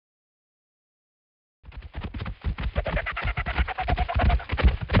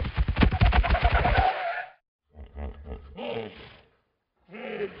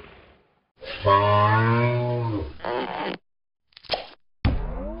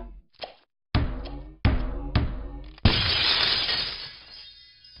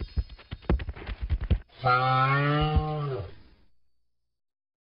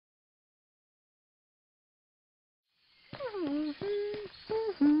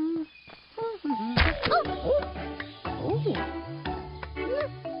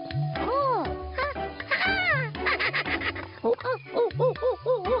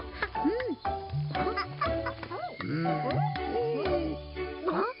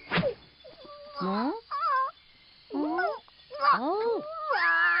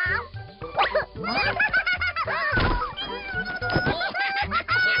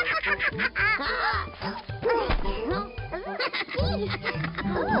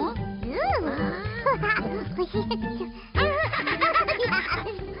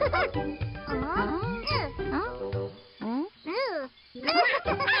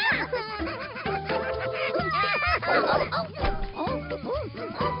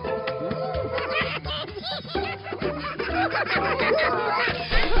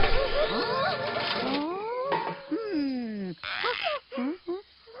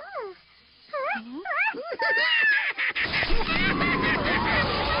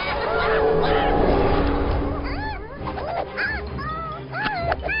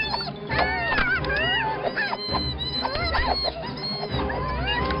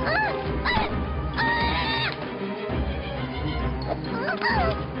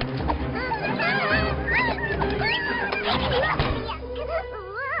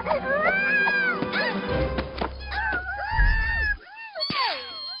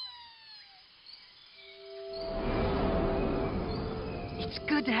It's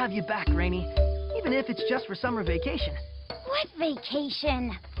good to have you back, Rainy, even if it's just for summer vacation. What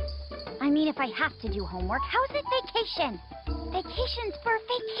vacation? I mean, if I have to do homework, how's it vacation? Vacation's for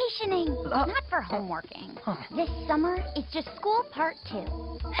vacationing, not for homeworking. This summer, it's just school part 2.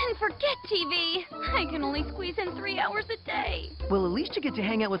 And forget TV. I can only squeeze in 3 hours a day. Well, at least you get to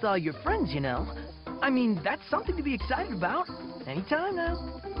hang out with all your friends, you know. I mean, that's something to be excited about. Anytime now.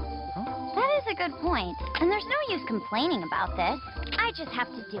 That is a good point. And there's no use complaining about this. I just have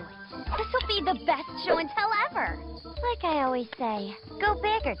to do it. This will be the best show and tell ever. Like I always say, go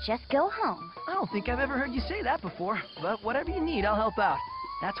big or just go home. I don't think I've ever heard you say that before, but whatever you need, I'll help out.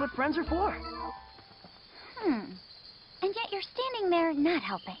 That's what friends are for. And yet you're standing there not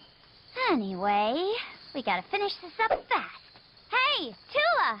helping. Anyway, we gotta finish this up fast. Hey,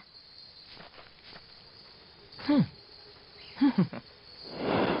 Tula!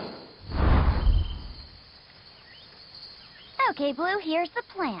 Okay, Blue, here's the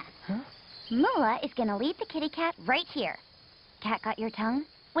plan. Mula is gonna lead the kitty cat right here. Cat got your tongue?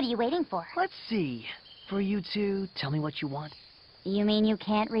 What are you waiting for? Let's see. For you to tell me what you want. You mean you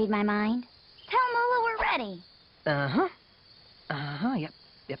can't read my mind? Tell Mula we're ready.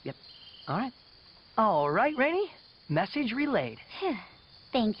 Yep. All right, Rainy. Message relayed.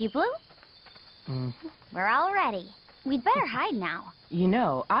 Thank you, Blue. We're all ready. We'd better hide now. You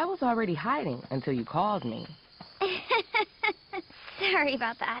know, I was already hiding until you called me. Sorry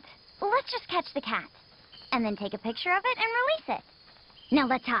about that. Let's just catch the cat, and then take a picture of it and release it. Now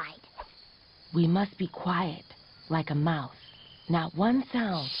let's hide. We must be quiet, like a mouse. Not one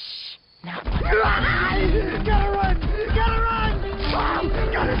sound. Shh. Not one Gotta run! Gotta run!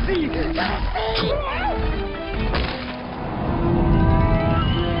 Gotta see!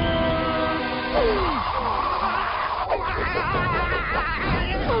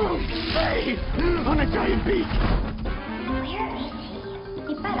 Hey! On a giant beak! Where is he?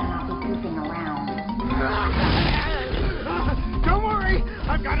 You better not be goofing around. Don't worry!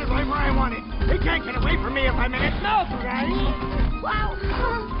 I've got it right where I want it. They can't get away from me if I'm in its mouth, right? Wow!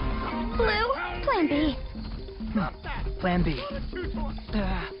 Blue, plan B. Plan B.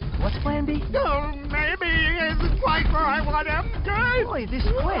 What's Plan B? Oh, maybe he isn't quite where I want him. Good. Boy, this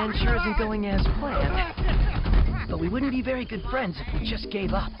plan sure isn't going as planned. But we wouldn't be very good friends if we just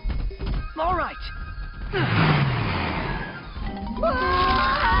gave up. All right. I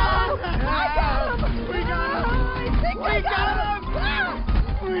got him! We got him! We got him!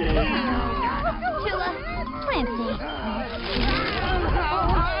 Tula, plan C.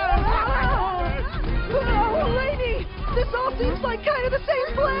 Oh, Rainy! This all seems like kind of the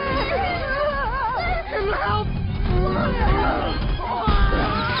same plan! Help!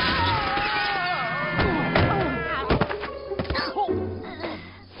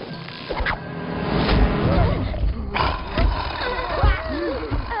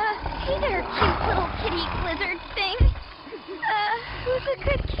 Hey there, cute little kitty lizard thing. Who's a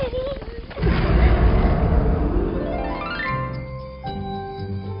good kitty?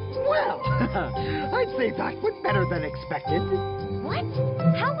 Well, I'd say that was better than expected. What?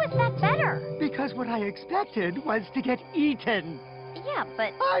 How was that better? Because what I expected was to get eaten. Yeah,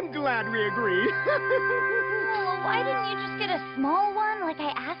 but... I'm glad we agree. Well, why didn't you just get a small one like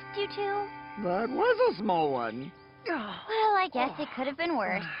I asked you to? That was a small one. Well, I guess it could have been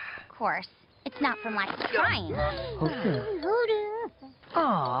worse. Of course. It's not from lack of trying. Okay.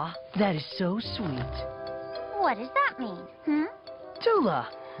 Aw, that is so sweet. What does that mean? Hmm? Tula,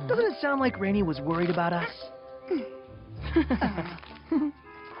 doesn't it sound like Rainey was worried about us? Of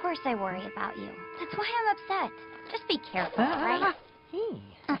course I worry about you. That's why I'm upset. Just be careful, right?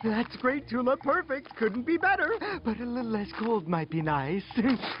 That's great, Tula. Perfect. Couldn't be better. But a little less cold might be nice.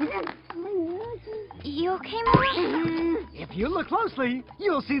 You okay, Mom? If you look closely,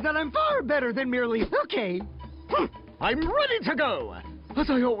 you'll see that I'm far better than merely okay. I'm ready to go, as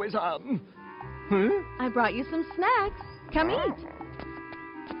I always am. Huh? I brought you some snacks. Come eat.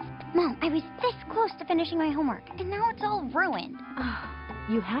 Mom, I was this close to finishing my homework, and now it's all ruined.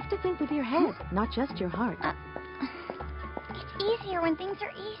 You have to think with your head, not just your heart. It's easier when things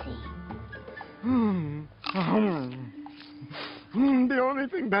are easy. The only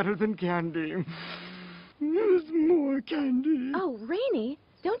thing better than candy is more candy. Oh, Rainey,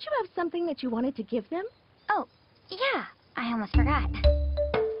 don't you have something that you wanted to give them? Oh, yeah. I almost forgot.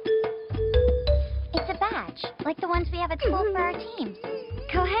 It's a badge, like the ones we have at school for our team.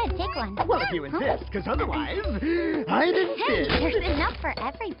 Go ahead, take one. Well, if you insist, because otherwise, I'd Hey, insist. there's enough for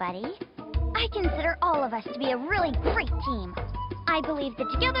everybody. I consider all of us to be a really great team. I believe that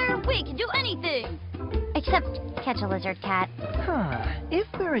together we can do anything. Except catch a lizard cat. Huh. If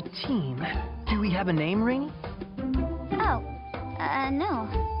we're a team, do we have a name, Rainey? Oh, no.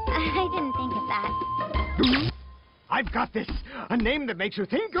 I didn't think of that. I've got this. A name that makes you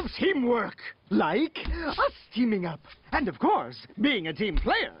think of teamwork. Like us teaming up. And of course, being a team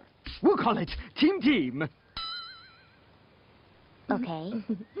player. We'll call it Team Team. Okay,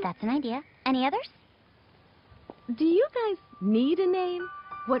 that's an idea. Any others? Do you guys need a name?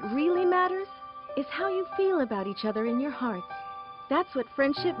 What really matters is how you feel about each other in your hearts. That's what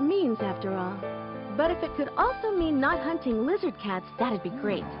friendship means, after all. But if it could also mean not hunting lizard cats, that'd be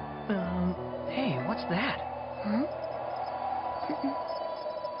great. Hey, what's that? Huh?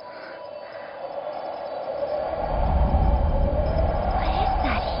 What is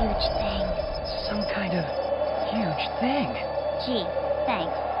that huge thing? Some kind of huge thing. Gee,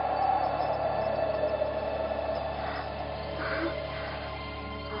 thanks.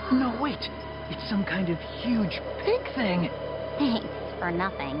 No, wait. It's some kind of huge pink thing. Thanks for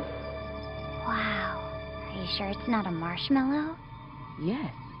nothing. Wow. Are you sure it's not a marshmallow?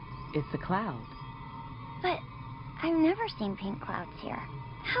 Yes, it's a cloud. But I've never seen pink clouds here.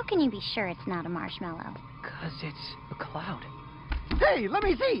 How can you be sure it's not a marshmallow? 'Cause it's a cloud. Hey, let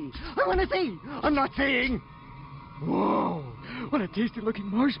me see. I want to see. I'm not seeing. Whoa, what a tasty-looking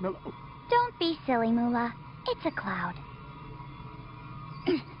marshmallow. Don't be silly, Moolah. It's a cloud.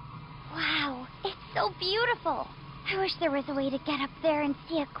 Wow, it's so beautiful. I wish there was a way to get up there and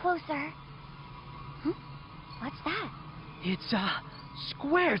see it closer. Huh? What's that? It's a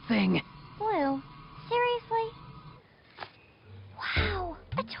square thing. Blue. Seriously? Wow,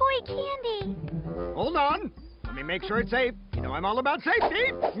 a toy candy. Hold on. Let me make sure it's safe. You know I'm all about safety.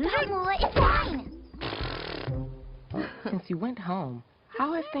 Stop, Moolah, it's mine. Since you went home,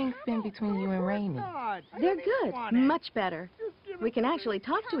 how have things been between you and Rainey? They're good. Much better. We can actually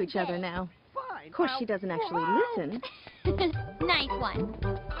talk to each other now. Of course, she doesn't actually listen. Nice one.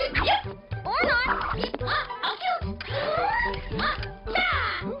 Or not.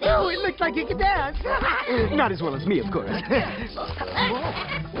 Oh, it looks like you can dance. Not as well as me, of course.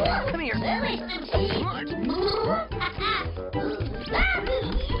 Come here.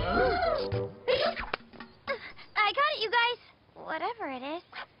 I got it, you guys. Whatever it is.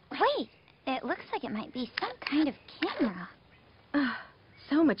 Wait, it looks like it might be some kind of camera.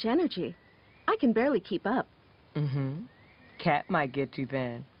 So much energy. I can barely keep up. Mm-hmm. Cat might get you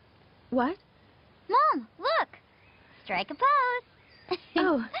then. What? Mom, look. Strike a pose.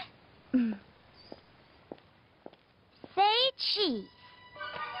 Oh. Say cheese.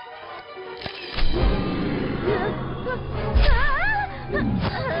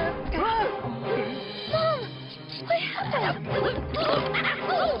 Mom, what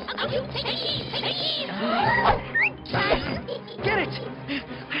happened? Get it!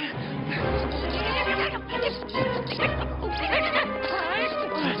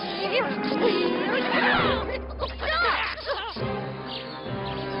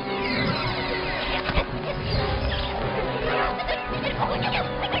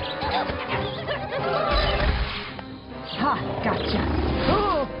 Ha! Gotcha!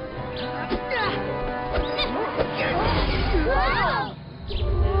 Oh!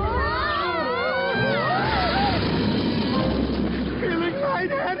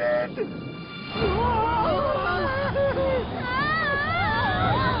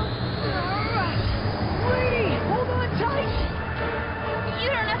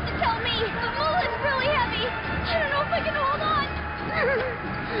 but Moola's really heavy. I don't know if I can hold on.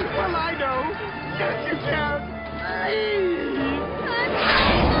 Well, I know. Yes, you can. I'm trying my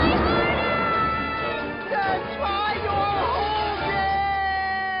That's why you're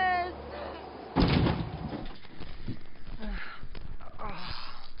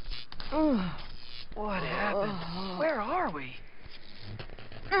holding. What happened? Where are we?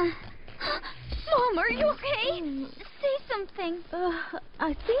 Mom, are you okay? Say something.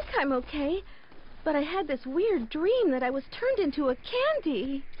 I think I'm okay. But I had this weird dream that I was turned into a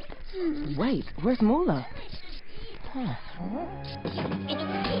candy. Wait, where's Moolah? Huh.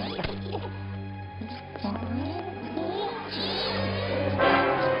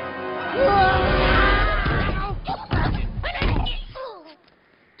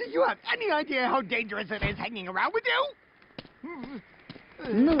 Do you have any idea how dangerous it is hanging around with you?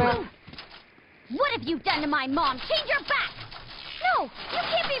 No. What have you done to my mom? Change your back! No, you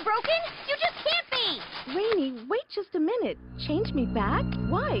can't be broken! You just can't be! Rainy, wait just a minute. Change me back?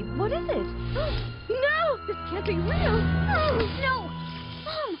 Why? What is it? No! This can't be real! No!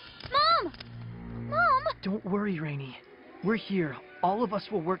 Mom! Mom! Mom! Don't worry, Rainy. We're here. All of us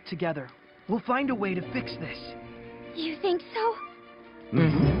will work together. We'll find a way to fix this. You think so?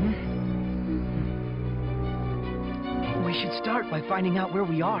 We should start by finding out where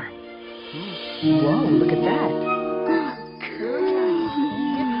we are. Whoa, look at that.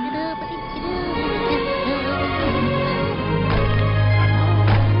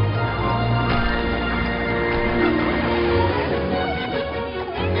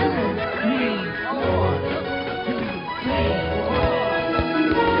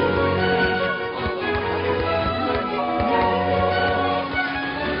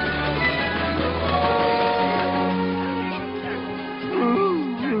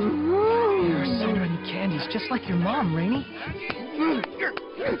 Just like your mom, Rainy.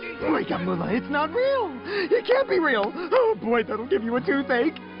 Wake up, Moolah. It's not real. It can't be real. Oh, boy, that'll give you a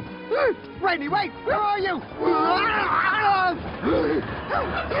toothache. Rainy, wait. Where are you?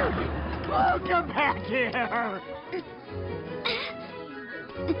 Oh, come back here.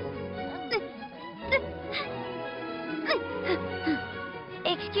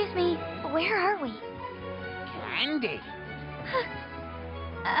 Excuse me, where are we? Candy.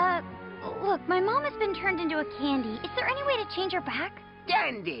 Look, my mom has been turned into a candy. Is there any way to change her back?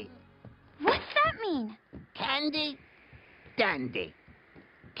 Dandy. What's that mean? Candy. Dandy.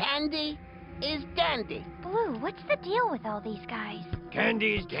 Candy is dandy. Blue, what's the deal with all these guys?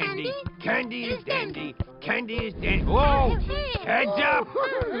 Candy is dandy. Candy is dandy. Candy is dandy. Whoa! Heads up!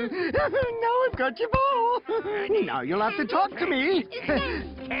 Now I've got you all. Now you'll have to talk to me.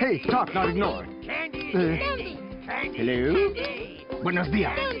 Hey, talk, not ignore. Hello? Buenos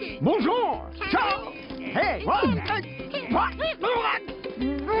dias. Bonjour. Ciao. Hey, what? What?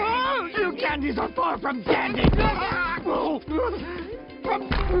 You candies are far from dandy.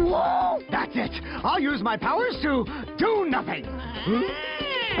 That's it. I'll use my powers to do nothing.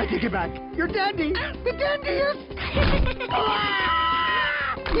 I take it back. You're dandy. The dandiest.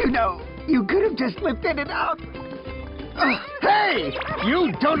 You know, you could have just lifted it up. Hey!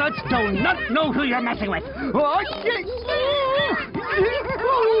 You donuts do not know who you're messing with. Oh, shit.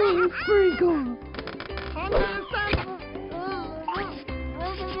 Sprinkle.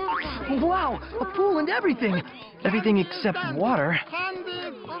 Wow, a pool and everything. Everything except water. At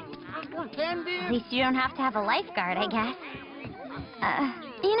least you don't have to have a lifeguard, I guess.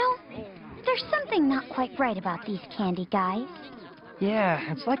 You know, there's something not quite right about these candy guys. Yeah,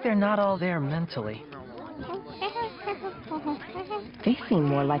 it's like they're not all there mentally. They seem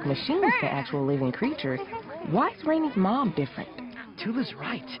more like machines than actual living creatures. Why is Rainy's mom different? Tula's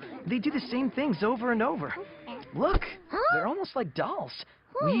right. They do the same things over and over. Look, they're almost like dolls.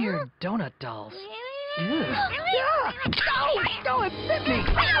 Weird donut dolls. Ew. Yeah! Go and fit me!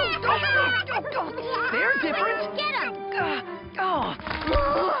 They're different! Get him! Oh!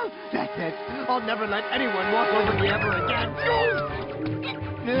 That's it. I'll never let anyone walk over me ever again.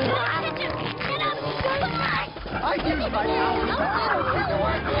 I use my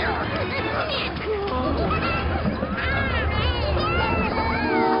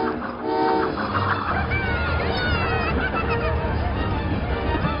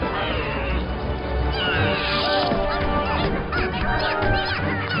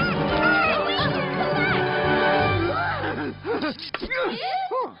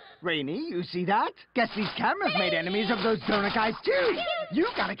Rainy, you see that? Guess these cameras made enemies of those donut guys, too. You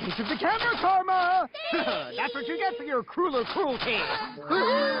got a case of the camera karma. That's what you get for your crueler cruelty.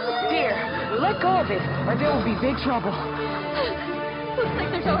 Dear, let go of it, or there will be big trouble. Looks like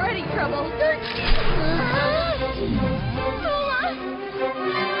there's already trouble. Lola!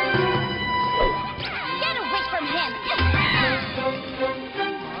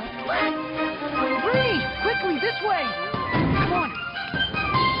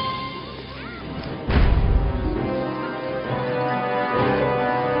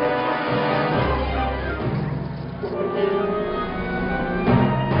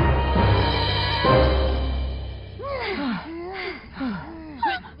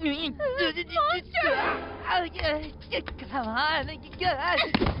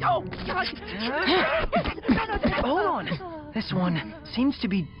 Oh, God. Hold on. This one seems to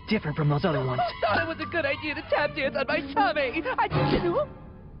be different from those other ones. I thought it was a good idea to tap dance on my tummy. I didn't.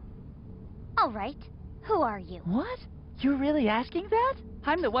 All right. Who are you? What? You're really asking that?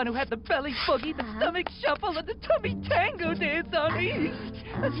 I'm the one who had the belly boogie, the stomach shuffle, and the tummy tango dance on me.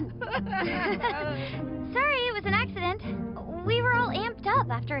 Sorry, it was an accident. We were all amped up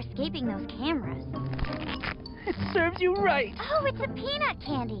after escaping those cameras. It serves you right. Oh, it's a peanut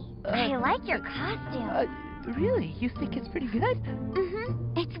candy. I like your costume. Really? You think it's pretty good?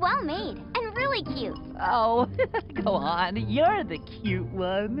 Mm-hmm. It's well made and really cute. Oh, go on. You're the cute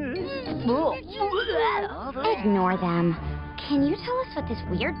one. Ignore them. Can you tell us what this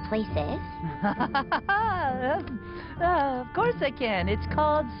weird place is? Of course I can. It's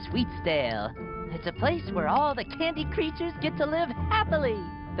called Sweetsdale. It's a place where all the candy creatures get to live happily.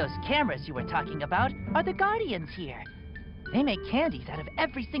 Those cameras you were talking about are the guardians here. They make candies out of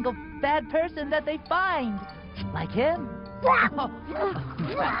every single bad person that they find. Like him.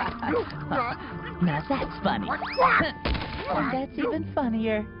 Now that's funny. And that's even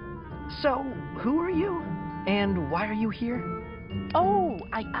funnier. So, who are you? And why are you here? Oh,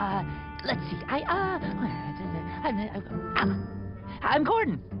 let's see. I'm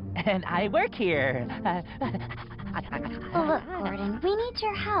Gordon, and I work here. Look, Gordon, we need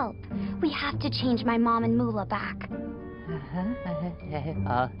your help. We have to change my mom and Moolah back. You'll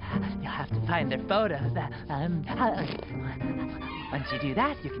have to find their photos. Once you do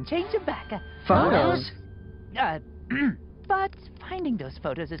that, you can change them back. Photos? But finding those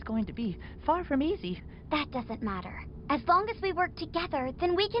photos is going to be far from easy. That doesn't matter. As long as we work together,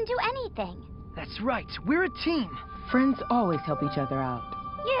 then we can do anything. That's right. We're a team. Friends always help each other out.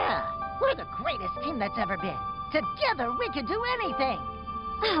 Yeah, we're the greatest team that's ever been. Together, we can do anything.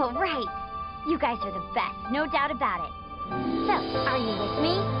 Oh, right. You guys are the best, no doubt about it. So, are you with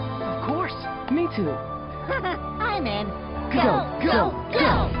me? Of course. Me too. I'm in. Go, go,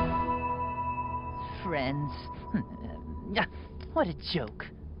 go! Friends. What a joke.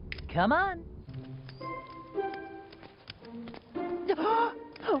 Come on.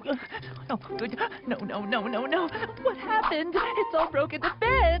 Oh, no, good. No. What happened? It's all broken to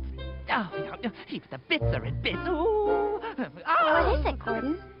bits. Oh, no. Even the bits are in bits. Ooh. What is it,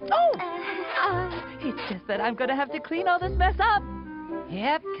 Gordon? Oh! It's just that I'm gonna have to clean all this mess up.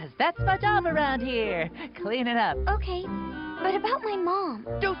 Yep, 'cause that's my job around here. Clean it up. Okay, but about my mom.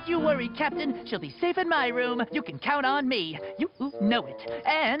 Don't you worry, Captain. She'll be safe in my room. You can count on me. You know it.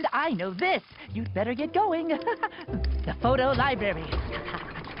 And I know this. You'd better get going. The photo library.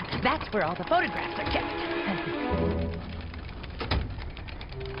 That's where all the photographs are kept.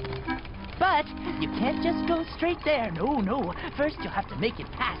 But you can't just go straight there. No. First, you'll have to make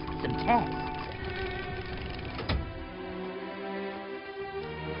it past some tests.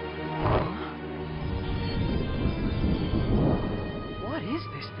 What is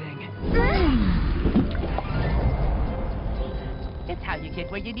this thing? It's how you get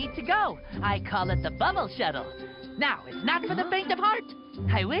where you need to go. I call it the bubble shuttle. Now, it's not for the faint of heart.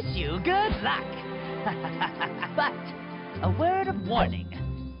 I wish you good luck. But a word of warning.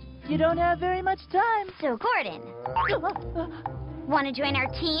 You don't have very much time. So, Gordon, want to join our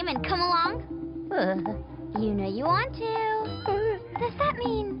team and come along? You know you want to. Does that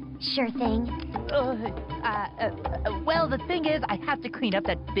mean sure thing? Well, the thing is, I have to clean up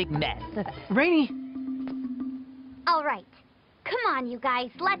that big mess. Rainy! All right. Come on, you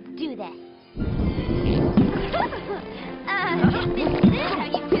guys. Let's do this. This is how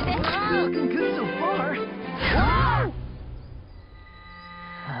you do this. Looking good so far.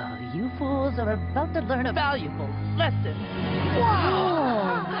 Oh, you fools are about to learn a valuable lesson.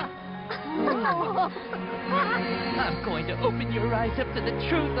 I'm going to open your eyes up to the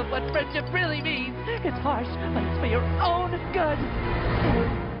truth of what friendship really means. It's harsh, but it's for your own good.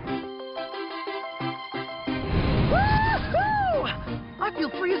 Woo-hoo! I feel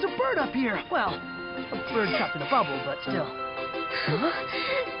free as a bird up here. Well, a bird trapped in a bubble, but still. Huh?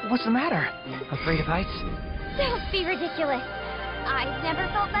 What's the matter? Afraid of heights? Don't be ridiculous. I've never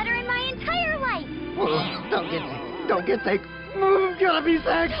felt better in my entire life. Don't get sick. I'm gonna be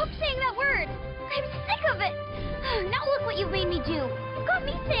sick. Stop saying that word. I'm sick of it. Now look what you've made me do. You got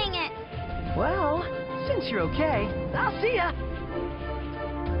me saying it. Well, since you're okay, I'll see ya.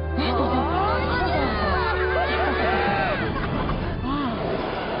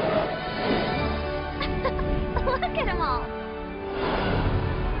 Look at them all.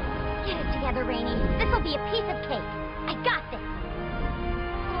 Get it together, Rainy. This'll be a piece of cake. I got this.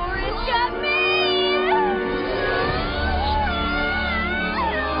 Orange got me!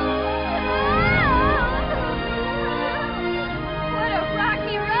 What a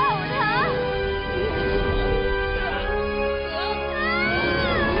rocky road!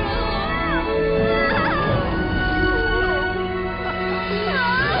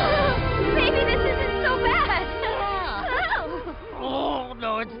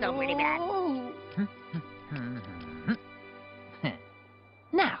 it's still pretty bad.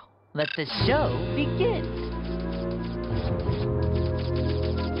 Now, let the show begin.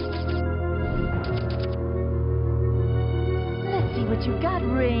 Let's see what you got,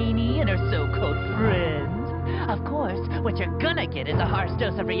 Rainy and her so-called friends. Of course, what you're gonna get is a harsh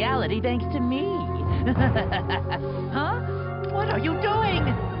dose of reality thanks to me. Huh? What are you doing?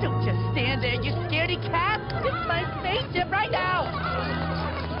 Don't just stand there, you scaredy cat! It's my spaceship right now!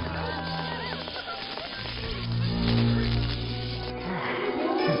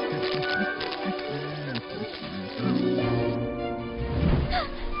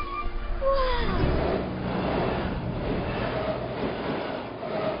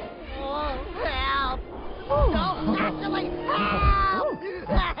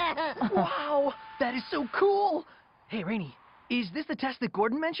 Wow, that is so cool. Hey, Rainy, is this the test that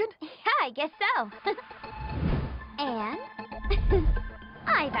Gordon mentioned? Yeah, I guess so. And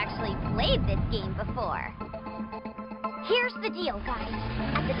I've actually played this game before. Here's the deal, guys.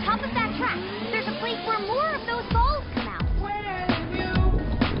 At the top of that track, there's a place where more of those balls come out.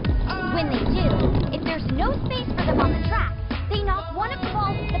 When they do, if there's no space for them on the track, they knock one of the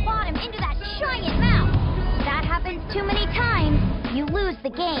balls at the bottom into that giant mouth. If that happens too many times, you lose the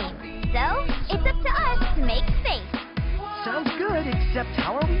game. So, it's up to us to make space. Sounds good, except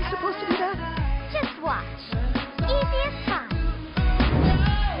how are we supposed to do that? Just watch. Easy as pie.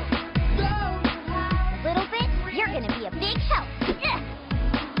 A little bit, you're gonna be a big help.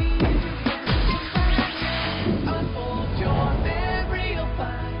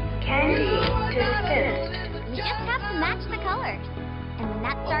 Candy dismissed. We just have to match the colors. And when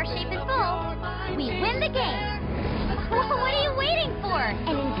that star shape is full, we win the game. What are you waiting for?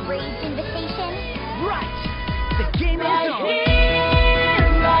 An engraved invitation? Right! The game is on!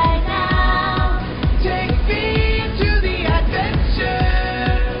 Right now, take me to the adventure.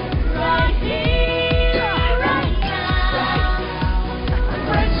 Right here, right now.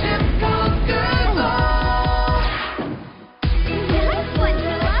 Friendship conquers all. Nice one,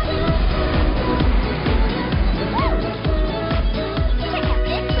 Sheila. Check out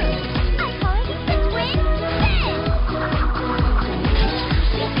this move. I call it the twin spin.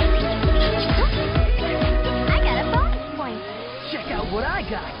 I got a bonus point. Check out what I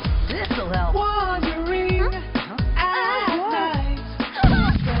got. This'll help. Wandering at night,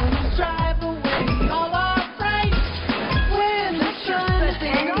 friends drive away all our fright. When the sun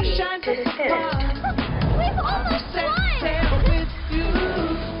shines upon, We've almost set won. sail with you.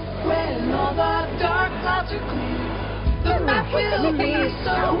 When all the dark clouds are clear, the map will be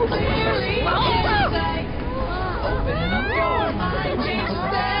so clearly in sight. Open up your mind, reach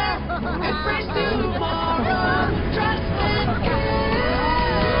there, embrace tomorrow, trust and care.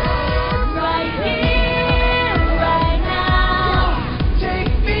 Right here, right now,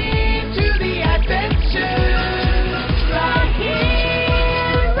 take me to the adventure. Right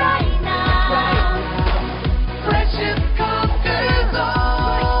here, right now, friendship conquers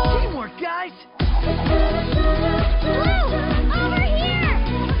all. Teamwork, guys! Blue, over here.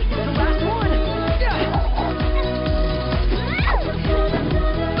 The last one!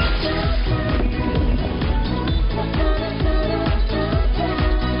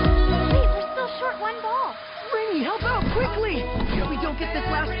 Wait, we're still short one ball. Rainy, help out quickly! If we don't get this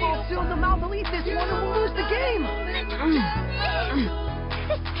last ball soon, the mouth will eat this one and we'll lose the game!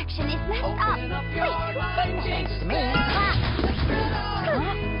 This section is messed up. Wait, thanks to me.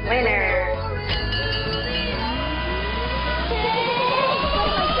 Winner. What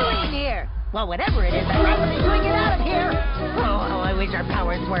am I doing in here? Well, whatever it is, I'm actually doing it out of here. Oh, how I wish our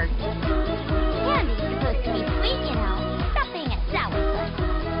powers worked. Candy's supposed to be sweet, you know. Stop being a sourpuss.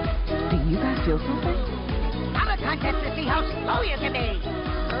 Do you guys feel something? I'm a contest to see how slow you can be.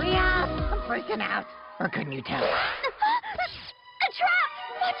 Hurry up. I'm freaking out. Or couldn't you tell? A trap!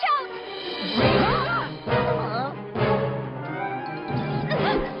 Watch out!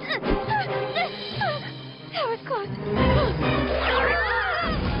 That was close.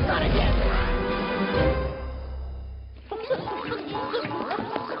 Not again.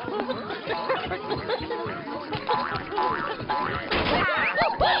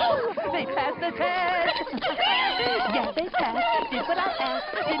 They passed the test. Yeah, they passed. Did what I asked.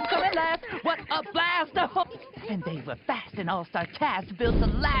 Didn't come in last. What a blast! And they were fast in all-star cast, built to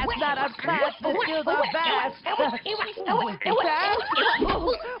last, not our class, the skills are vast. Wait, they passed?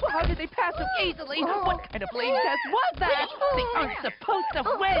 How did they pass so easily? What kind of blame test was that? They aren't supposed to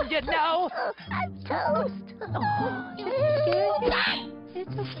win, you know. I'm toast. Oh,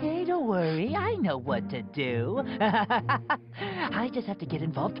 It's okay, don't worry. I know what to do. I just have to get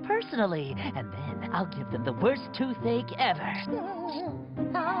involved personally, and then I'll give them the worst toothache ever.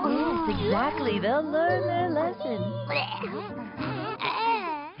 Yes, exactly. They'll learn their lesson.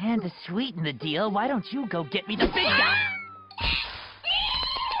 And to sweeten the deal, why don't you go get me the big guy?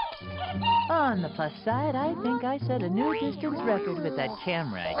 On the plus side, I think I set a new distance record with that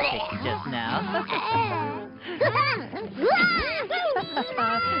camera I kicked just now.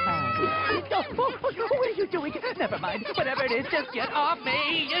 What are you doing? Never mind. Whatever it is, just get off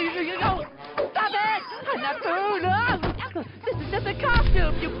me. Stop it! I'm not food. This is just a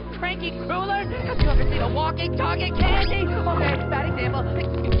costume, you cranky cruller. Have you ever seen a walking, talking candy? Okay, bad example.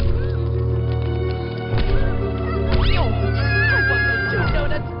 I want those 2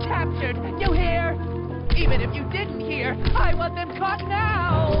 donuts captured. You hear? Even if you didn't hear, I want them caught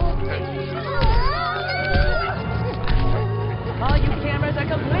now. All you cameras are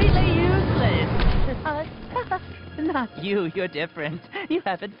completely useless. Not you, you're different. You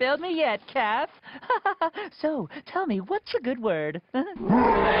haven't failed me yet, Kath. So, tell me, what's a good word? Oh,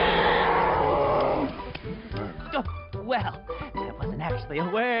 well, that wasn't actually a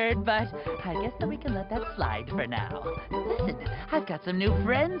word, but I guess that we can let that slide for now. Listen, I've got some new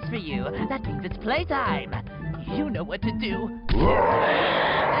friends for you. That means it's playtime. You know what to do.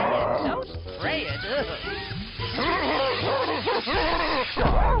 Don't spray it.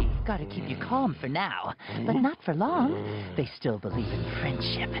 Sorry, gotta keep you calm for now, but not for long. They still believe in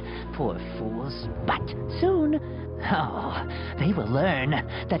friendship, poor fools. But soon, oh, they will learn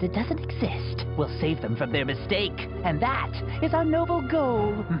that it doesn't exist. We'll save them from their mistake, and that is our noble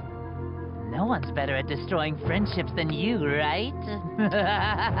goal. No one's better at destroying friendships than you, right?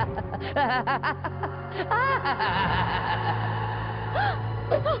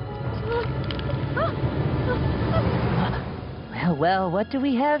 Well, what do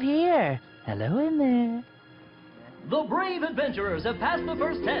we have here? Hello in there. The brave adventurers have passed the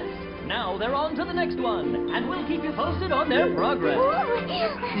first test. Now they're on to the next one, and we'll keep you posted on their progress.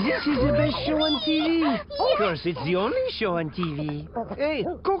 This is the best show on TV. Of course, it's the only show on TV. Hey,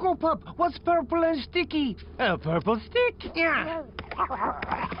 Cocoa Pup, what's purple and sticky? A purple stick. Yeah.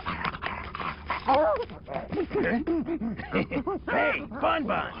 Hey, Bon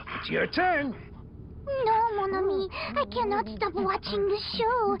Bon, it's your turn. No, mon ami, I cannot stop watching the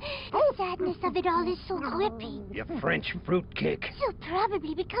show. The sadness of it all is so gripping. You French fruitcake. You'll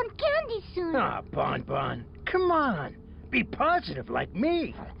probably become candy soon. Ah, Bon Bon, come on. Be positive like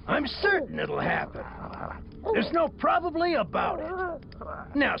me. I'm certain it'll happen. There's no probably about it.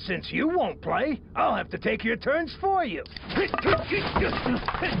 Now, since you won't play, I'll have to take your turns for you.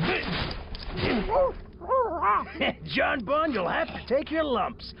 John Bon, you'll have to take your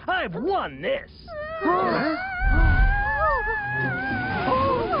lumps. I've won this. Huh?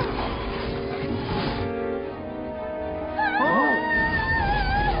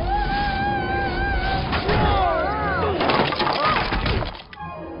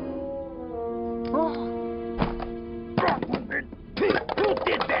 Who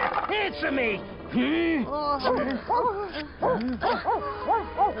did that? Answer me!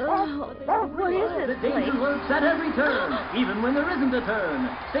 What is The this danger place? lurks at every turn, even when there isn't a turn.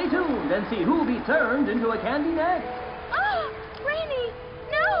 Stay tuned and see who'll be turned into a candy next. Oh, Rainy,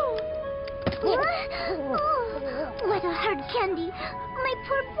 no! What a hard candy. My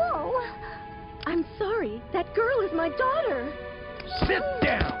poor Bo. I'm sorry. That girl is my daughter. Sit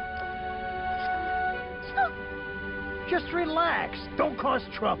down. Just relax. Don't cause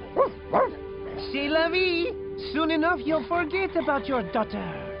trouble. C'est la vie. Soon enough, you'll forget about your daughter.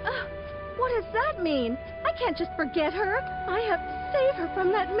 What does that mean? I can't just forget her. I have to save her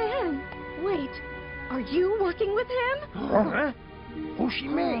from that man. Wait, are you working with him? Huh? Who's she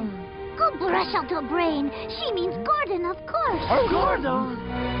mean? Go brush out her brain. She means Gordon, of course. Gordon.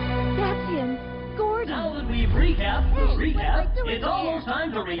 That's him, Gordon. Now that we've recapped the recap, it's almost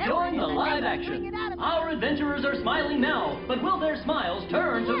time to rejoin the live action. Our adventurers are smiling now, but will their smiles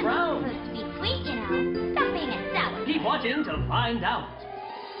turn to frown? Supposed to be sweet, you know. Stuffing and sour. Keep watching to find out.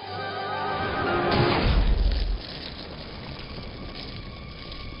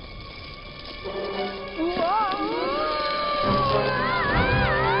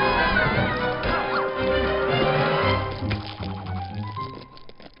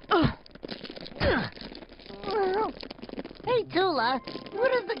 Hey, Tula,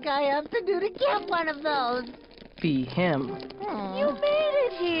 what does the guy have to do to get one of those? Be him. You made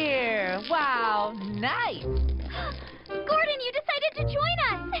it here. Wow, nice. Gordon, you decided to join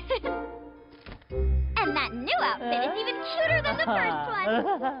us. And that new outfit is even cuter than the first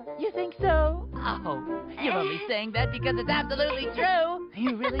one. You think so? Oh, you're only saying that because it's absolutely true.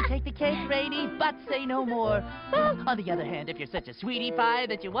 You really take the cake, Rainy, but say no more. Well, on the other hand, if you're such a sweetie pie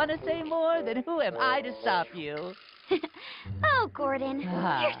that you want to say more, then who am I to stop you? Oh, Gordon,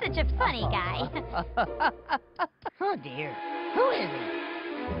 you're such a funny guy. Oh, dear. Who is he?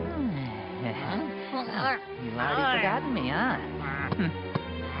 You already forgotten me, huh?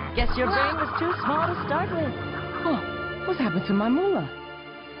 Guess your brain was too small to start with. Oh, what's happened to my moolah?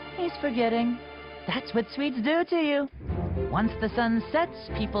 He's forgetting. That's what sweets do to you. Once the sun sets,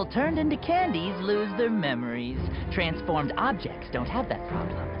 people turned into candies lose their memories. Transformed objects don't have that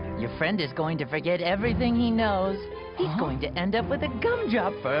problem. Your friend is going to forget everything he knows. He's going to end up with a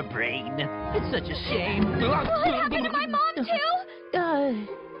gumdrop for a brain. It's such a shame. What happened to my mom, too?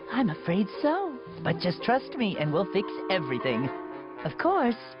 I'm afraid so. But just trust me and we'll fix everything. Of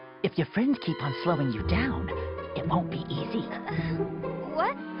course, if your friends keep on slowing you down, it won't be easy.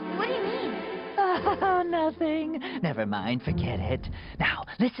 What? What do you mean? Oh, nothing. Never mind, forget it. Now,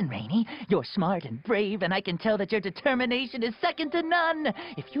 listen, Rainy. You're smart and brave, and I can tell that your determination is second to none.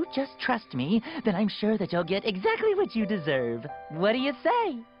 If you just trust me, then I'm sure that you'll get exactly what you deserve. What do you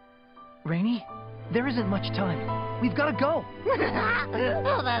say? Rainy, there isn't much time. We've got to go.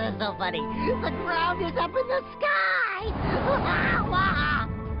 Oh, that is so funny. The ground is up in the sky.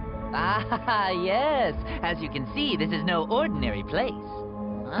 Ah, yes. As you can see, this is no ordinary place.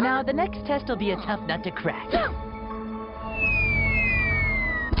 Now, the next test will be a tough nut to crack.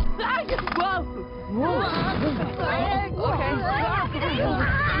 Whoa! Whoa! Okay.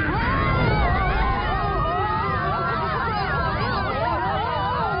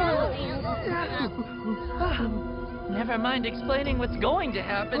 Never mind explaining what's going to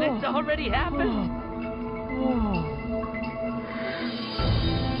happen. It's already happened.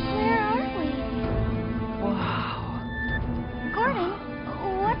 Where are we? Wow. Gordon,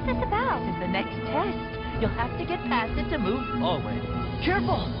 what's this about? This is the next test. You'll have to get past it to move forward.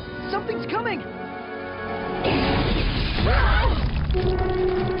 Careful! Something's coming!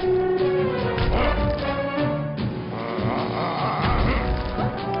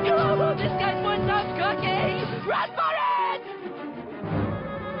 Oh, this guy's one tough cookie! Run for it!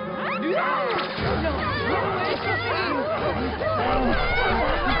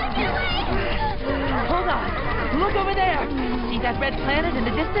 Hold on. Look over there. See that red planet in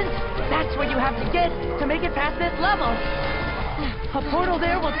the distance? That's where you have to get to make it past this level. A portal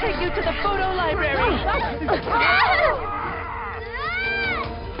there will take you to the photo library.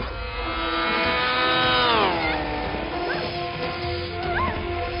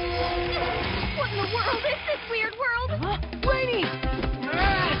 What in the world is this weird world? Rainy!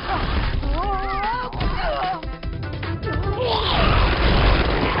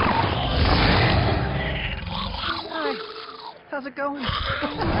 How's it going?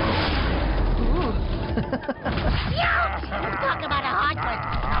 Talk about a hard one.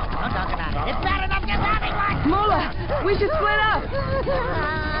 No, don't talk about it. It's bad enough just having one. Moolah, we should split up.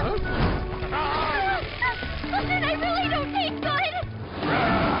 Listen, I really don't taste good.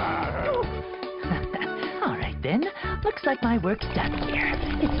 All right, then. Looks like my work's done here.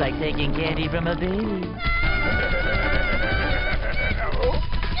 It's like taking candy from a baby.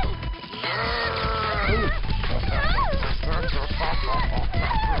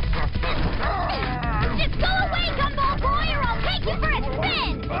 Just go away, gumball boy, or I'll take you for a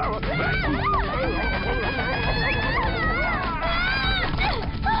spin! You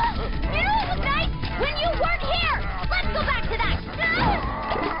know what was nice? When you weren't here! Let's go back to that!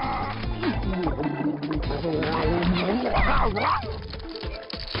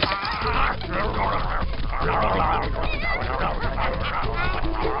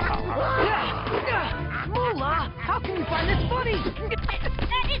 Moolah, how can you find this funny?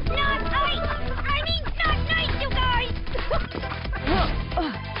 That is not nice! I mean, not nice, you guys!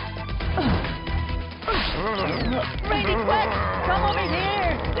 Rainy, quick! Come over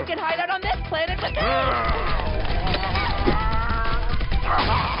here! You can hide out on this planet with me!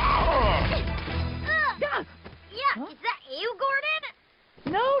 Yeah, is that you, Gordon?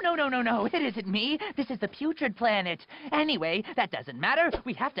 No, it isn't me. This is the putrid planet. Anyway, that doesn't matter.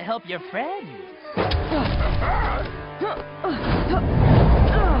 We have to help your friend.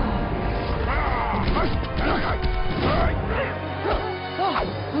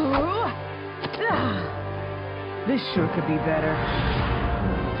 This sure could be better.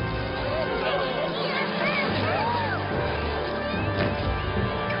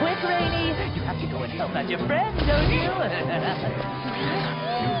 Quick, Rainy! You have to go and help out your friend, don't you?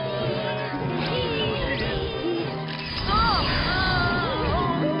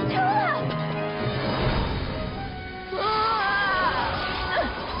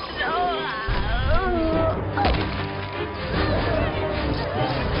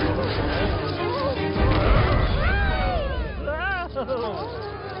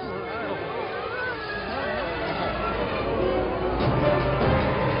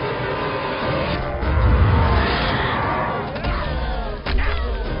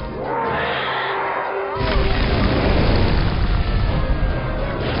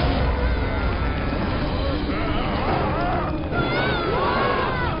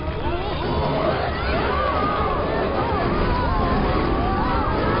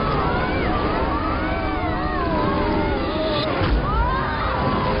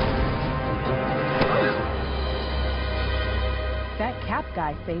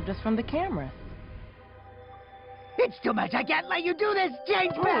 saved us from the camera. It's too much. I can't let you do this.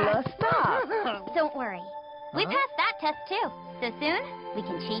 Change back. Stop. Don't worry. We passed that test, too. So soon, we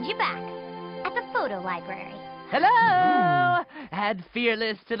can change you back. At the photo library. Hello! Add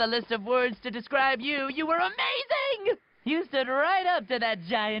fearless to the list of words to describe you. You were amazing! You stood right up to that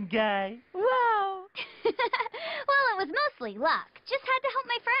giant guy. Wow! Well, it was mostly luck. Just had to help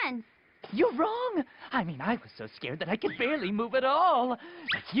my friends. You're wrong. I mean, I was so scared that I could barely move at all.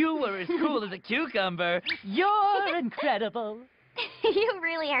 But you were as cool as a cucumber. You're incredible. You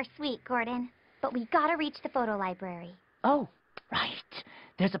really are sweet, Gordon. But we gotta reach the photo library. Oh, right.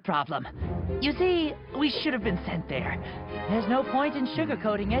 There's a problem. You see, we should have been sent there. There's no point in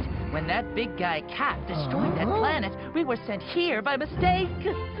sugarcoating it. When that big guy Cap destroyed that planet, we were sent here by mistake.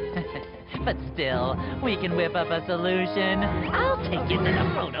 But still, we can whip up a solution. I'll take you to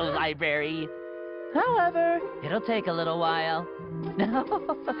the photo library. However, it'll take a little while.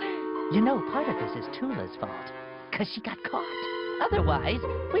 You know, part of this is Tula's fault, 'cause she got caught. Otherwise,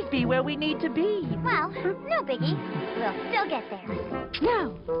 we'd be where we need to be. Well, no biggie. We'll still get there.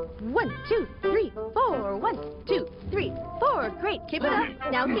 Now, 1, 2, 3, 4. 1, 2, 3, 4. Great. Keep it up.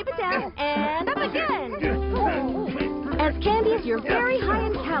 Now keep it down. And up again. As candy is you're very high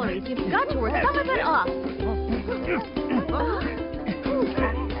in calories, you've got to work some of it off.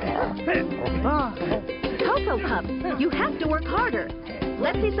 Cocoa Pup, you have to work harder.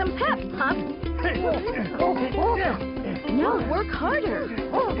 Let's see some pep, Pup. No, work harder.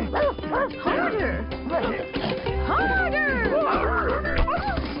 Harder. Harder.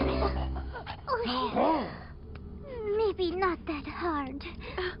 Maybe not that hard.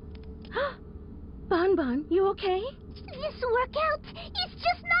 Bon Bon, you okay? This workout is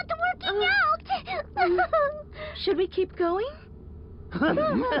just not working out. Should we keep going?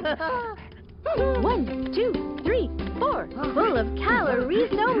 1, 2, 3, 4. Full of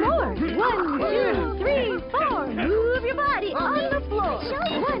calories, no more. 1, 2, 3, 4. Move your body on the floor.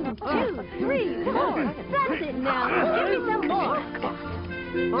 1, 2, 3, 4. That's it now. Give me some more.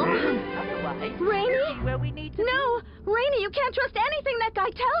 Otherwise, Rainy? where we need to No, Rainy, you can't trust anything that guy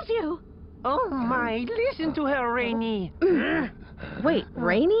tells you. Oh, my. Listen to her, Rainy. Wait,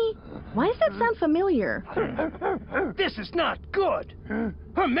 Rainy? Why does that sound familiar? This is not good.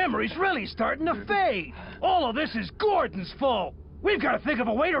 Her memory's really starting to fade. All of this is Gordon's fault. We've got to think of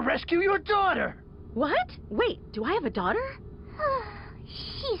a way to rescue your daughter. What? Wait, do I have a daughter?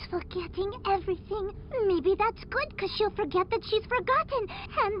 She's forgetting everything. Maybe that's good, because she'll forget that she's forgotten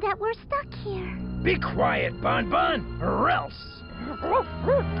and that we're stuck here. Be quiet, Bon Bon, or else.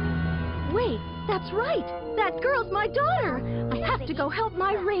 Wait, that's right. That girl's my daughter. I have to go help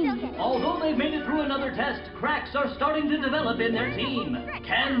my Rainy. Although they've made it through another test, cracks are starting to develop in their team.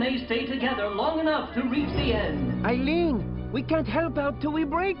 Can they stay together long enough to reach the end? Eileen, we can't help out till we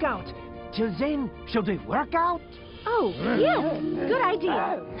break out. Till then, shall we work out? Oh, yes. Good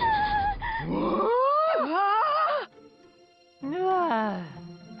idea.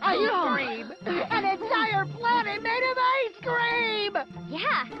 Ice cream! An entire planet made of ice cream!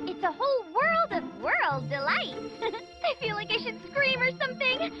 Yeah, it's a whole world of world delights. I feel like I should scream or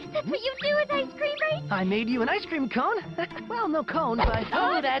something. That's what you do with ice cream, right? I made you an ice cream cone. Well, no cone, but...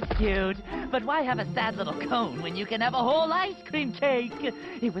 Oh, that's cute. But why have a sad little cone when you can have a whole ice cream cake?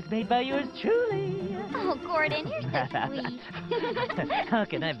 It was made by yours truly. Oh, Gordon, you're so sweet. How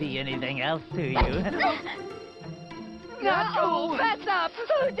can I be anything else to you? No! Fess up!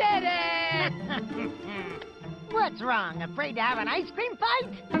 Who did it? What's wrong? Afraid to have an ice cream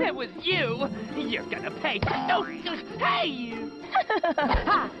fight? It was you! You're gonna pay! No! Hey!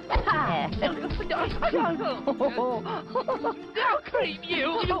 I'll cream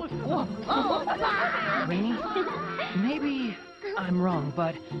you! Rainy, maybe I'm wrong,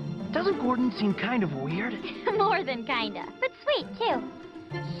 but doesn't Gordon seem kind of weird? More than kinda, but sweet, too.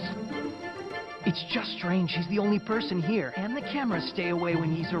 It's just strange he's the only person here, and the cameras stay away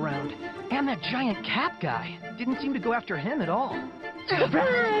when he's around. And that giant cat guy didn't seem to go after him at all.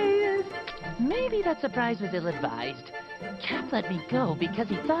 Surprise! Maybe that surprise was ill-advised. Cap let me go because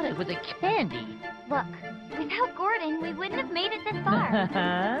he thought it was a candy. Look, without Gordon, we wouldn't have made it this far.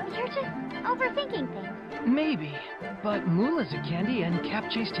 You're just overthinking things. Maybe, but Moolah's a candy and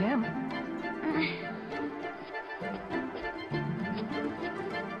Cap chased him.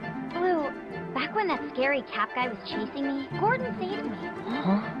 Blue, back when that scary Cap guy was chasing me, Gordon saved me.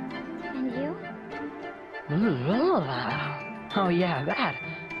 Huh? And you? Oh, yeah, that.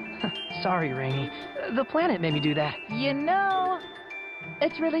 Sorry, Rainy. The planet made me do that. You know,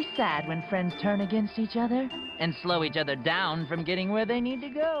 it's really sad when friends turn against each other and slow each other down from getting where they need to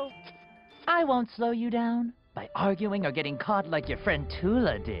go. I won't slow you down. by arguing or getting caught like your friend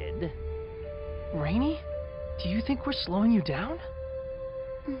Tula did. Rainy, do you think we're slowing you down?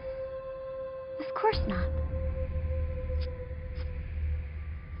 Of course not.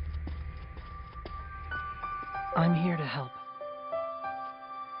 I'm here to help.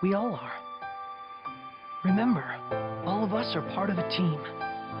 We all are. Remember, all of us are part of a team.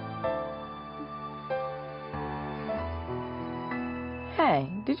 Hey,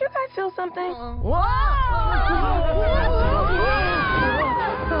 did you guys feel something? Whoa!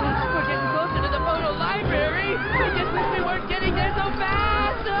 We're getting closer to the photo library. I just wish we weren't getting there so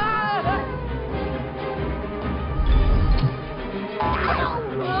fast.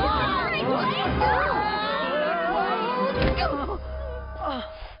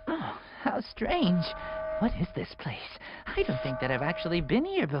 Oh, how strange. What is this place? I don't think that I've actually been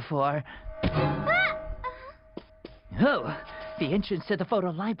here before. Oh, the entrance to the photo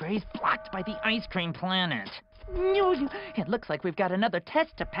library is blocked by the ice cream planet. It looks like we've got another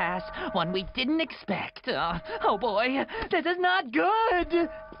test to pass, one we didn't expect. Oh boy, this is not good.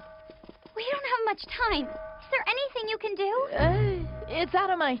 We don't have much time. Is there anything you can do? It's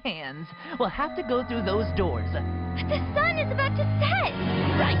out of my hands. We'll have to go through those doors. But the sun is about to set.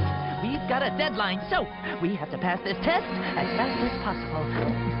 Right. We've got a deadline, so we have to pass this test as fast as possible.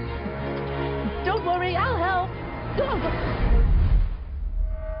 Don't worry, I'll help.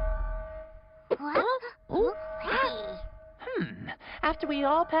 What? After we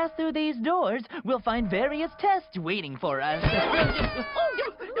all pass through these doors, we'll find various tests waiting for us.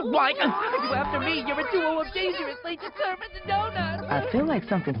 Why? You after me? You're a duo of dangerously determined donuts. I feel like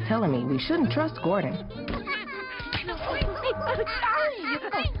something's telling me we shouldn't trust Gordon.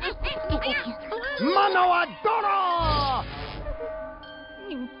 Mano adoro!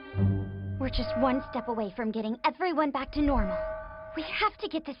 We're just one step away from getting everyone back to normal. We have to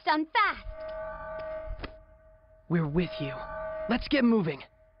get this done fast. We're with you. Let's get moving.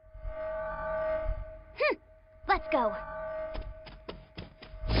 Let's go.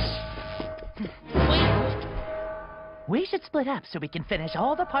 Wait. We should split up so we can finish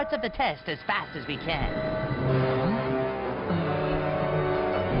all the parts of the test as fast as we can.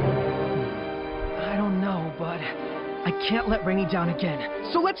 I don't know, but I can't let Rainy down again.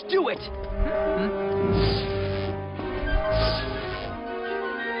 So let's do it!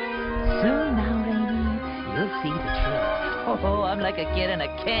 Soon now, Rainy, you'll see the truth. Oh, I'm like a kid in a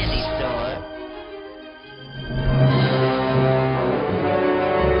candy store.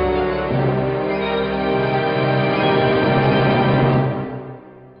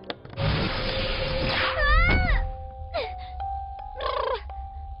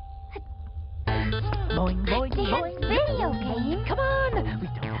 Boing, boing, boing. Video game? Come on, we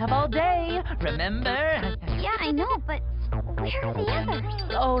don't have all day, remember? Yeah, I know, but where are the others?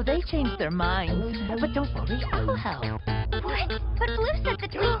 Oh, they changed their minds. But don't worry, I'll help. What? But Blue said the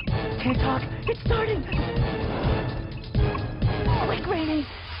tweet. Can't talk. It's starting. Quick, Rainy.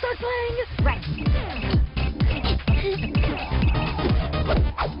 Start playing. Right.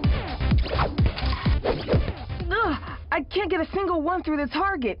 Ugh, I can't get a single one through the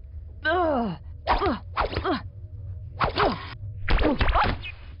target. Ugh.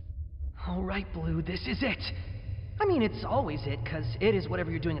 All right, Blue, this is it. I mean, it's always it, because it is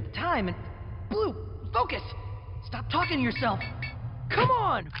whatever you're doing at the time, and... Blue, focus! Stop talking to yourself! Come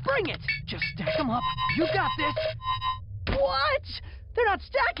on, bring it! Just stack them up. You got this! What? They're not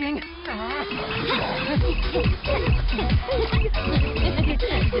stacking!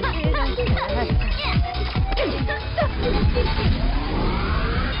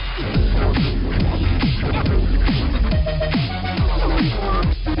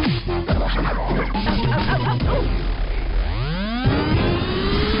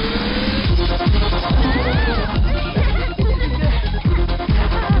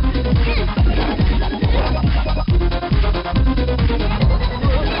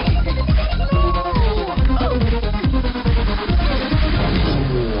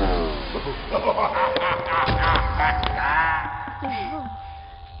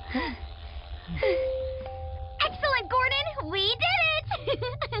 Excellent, Gordon! We did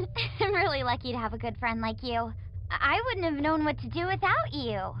it! I'm really lucky to have a good friend like you. I wouldn't have known what to do without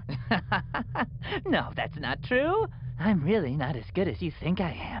you. No, that's not true. I'm really not as good as you think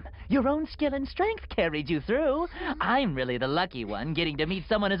I am. Your own skill and strength carried you through. I'm really the lucky one, getting to meet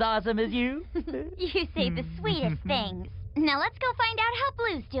someone as awesome as you. You say the sweetest things. Now let's go find out how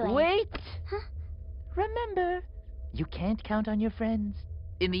Blue's doing. Wait. Huh? Remember, you can't count on your friends.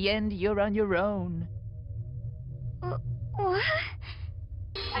 In the end, you're on your own. What?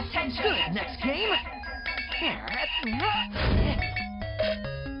 Attention! Good, next game!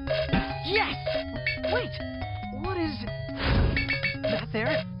 Yes! Wait! What is... That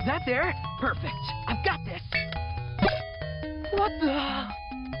there? That there? Perfect. I've got this. What the...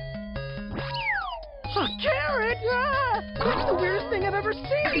 A carrot! Ah! That's the weirdest thing I've ever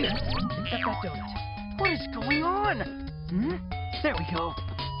seen! Except that donut. What is going on? There we go.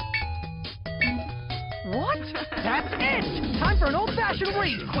 What? That's it! Time for an old-fashioned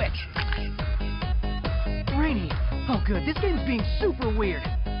rage quit! Rainy. Oh, good. This game's being super weird.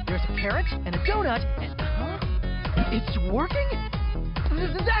 There's a carrot and a donut and... Huh? It's working?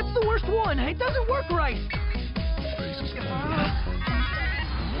 That's the worst one. It doesn't work right.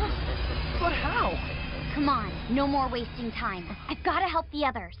 But how? Come on, no more wasting time. I've got to help the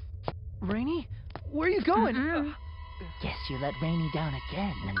others. Rainy? Where are you going? Guess you let Rainy down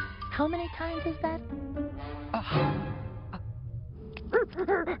again. How many times is that?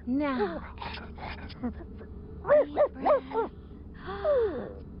 Now.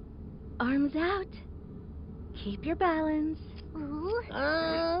 Arms out. Keep your balance.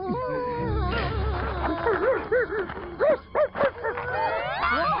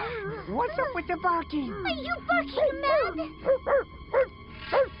 What's up with the barking? Are you barking mad?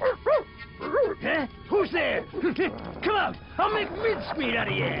 Huh? Who's there? Come out! I'll make mincemeat out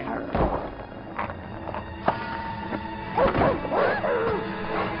of you!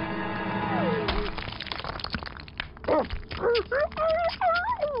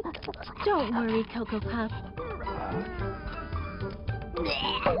 Don't worry, Cocoa Puff.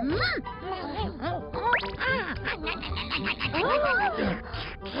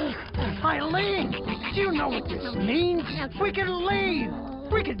 Eileen! Do you know what this means? We can leave!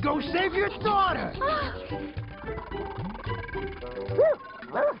 We could go save your daughter!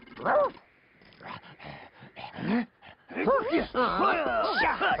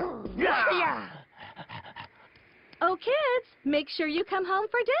 Oh, kids, make sure you come home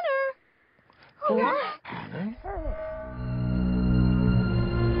for dinner.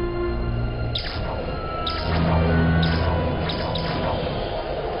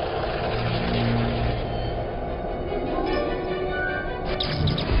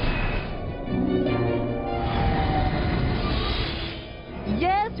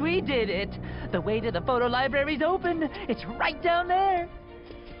 Yes, we did it. The way to the photo library's open. It's right down there.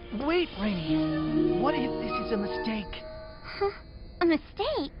 Wait, Rainy. What if this is a mistake? Huh? A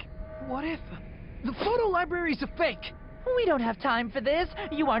mistake? What if the photo library's a fake? We don't have time for this.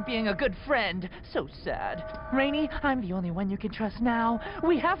 You aren't being a good friend. So sad. Rainy, I'm the only one you can trust now.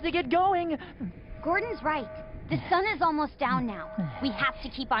 We have to get going. Gordon's right. The sun is almost down now. We have to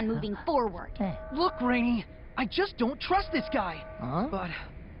keep on moving forward. Look, Rainy, I just don't trust this guy. Huh? But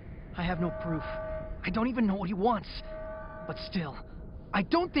I have no proof. I don't even know what he wants. But still, I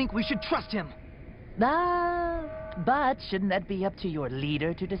don't think we should trust him. But shouldn't that be up to your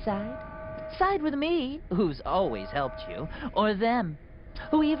leader to decide? Side with me, who's always helped you, or them,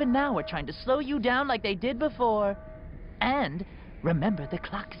 who even now are trying to slow you down like they did before. And remember, the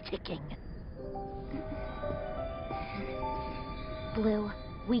clock's ticking. Blue,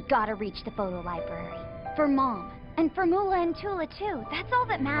 we gotta reach the photo library. For Mom, and for Moolah and Tula too. That's all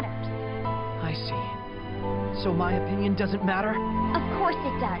that matters. I see. So my opinion doesn't matter? Of course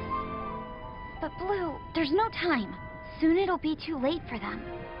it does. But Blue, there's no time. Soon it'll be too late for them.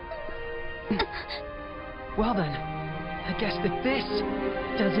 Well then, I guess that this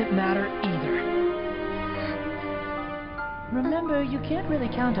doesn't matter either. Remember, you can't really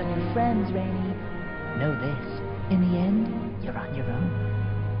count on your friends, Rainy. Know this. In the end, you're on your own.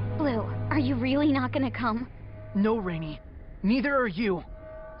 Blue, are you really not gonna come? No, Rainy. Neither are you.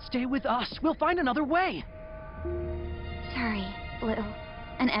 Stay with us. We'll find another way. Sorry, Blue,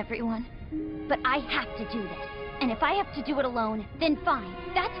 and everyone. But I have to do this. And if I have to do it alone, then fine.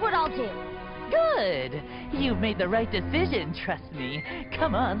 That's what I'll do. Good. You've made the right decision, trust me.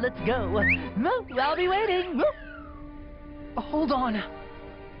 Come on, let's go. Moo, I'll be waiting. Moo. Hold on.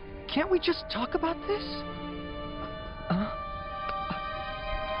 Can't we just talk about this?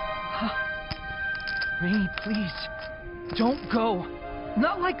 Rainy, please. Don't go.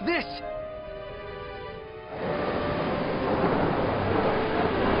 Not like this.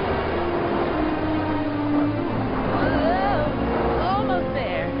 Almost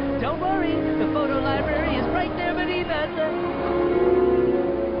there. Don't worry. The photo library is right there beneath us.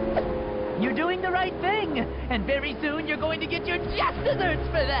 You're doing the right thing. And very soon you're going to get your just desserts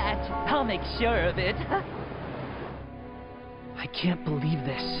for that. I'll make sure of it. I can't believe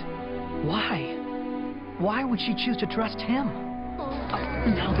this. Why? Why would she choose to trust him?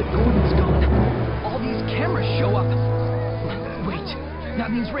 Now that Gordon's gone, all these cameras show up. Wait, that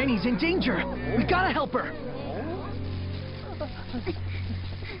means Rainy's in danger. We gotta help her.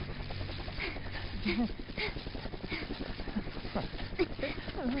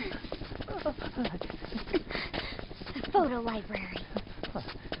 The photo library.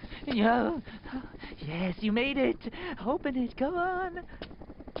 Yo. Yes, you made it. Open it. Go on.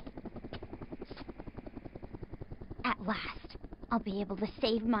 At last, I'll be able to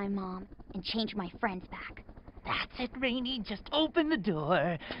save my mom and change my friends back. That's it, Rainy. Just open the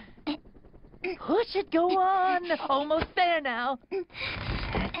door. Push it. Go on. Almost there now.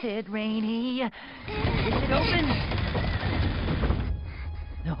 That's it, Rainy. Push it open.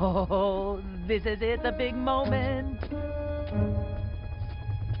 Oh, this is it, the big moment.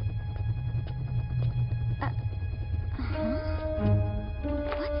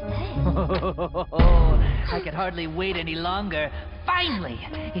 I could hardly wait any longer. Finally,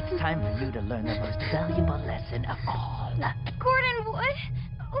 it's time for you to learn the most valuable lesson of all. Gordon, what?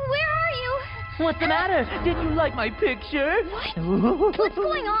 Where are you? What's the matter? Didn't you like my picture? What? What's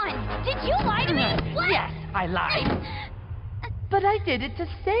going on? Did you lie to me? What? Yes, I lied. But I did it to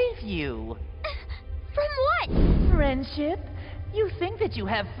save you. From what? Friendship. You think that you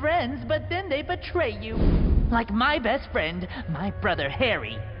have friends, but then they betray you. Like my best friend, my brother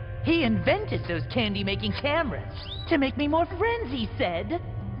Harry. He invented those candy-making cameras. To make me more friends, he said.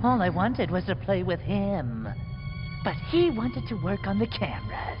 All I wanted was to play with him. But he wanted to work on the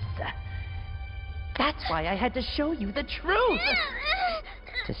cameras. That's why I had to show you the truth.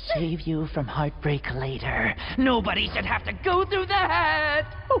 To save you from heartbreak later. Nobody should have to go through that.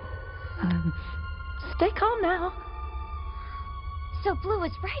 Oh. Stay calm now. So Blue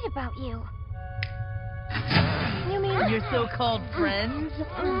was right about you. You mean your so-called friends?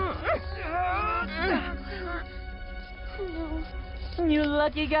 You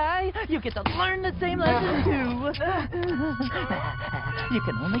lucky guy. You get to learn the same lesson, too. You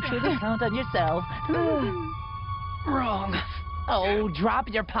can only truly count on yourself. Wrong. Oh, drop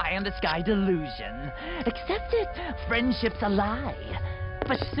your pie-in-the-sky delusion. Accept it. Friendship's a lie.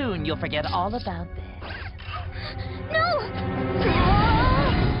 But soon you'll forget all about this. No!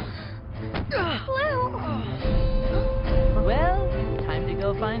 Blue! Well, time to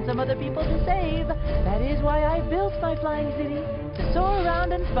go find some other people to save. That is why I built my flying city. To soar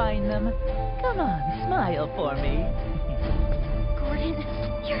around and find them. Come on, smile for me. Gordon,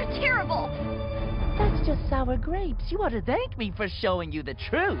 you're terrible. That's just sour grapes. You ought to thank me for showing you the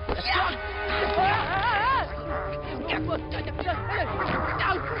truth. What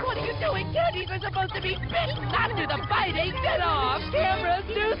are you doing? Candies are supposed to be bitten, not do the biting. Get off! Cameras,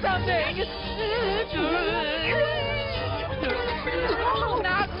 do something!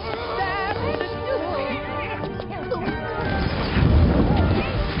 Not that!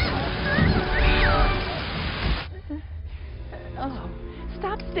 Oh,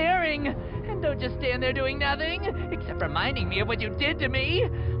 stop staring! And don't just stand there doing nothing, except reminding me of what you did to me.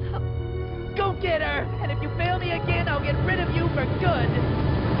 Go get her! And if you fail me again, I'll get rid of you for good.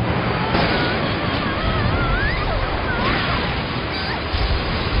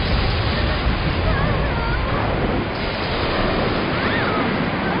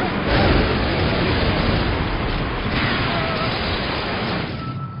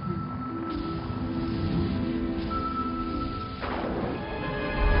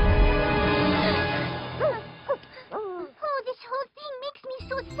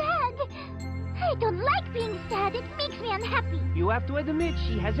 You have to admit,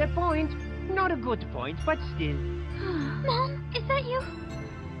 she has a point. Not a good point, but still. Mom, is that you?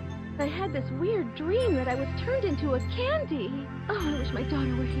 I had this weird dream that I was turned into a candy. Oh, I wish my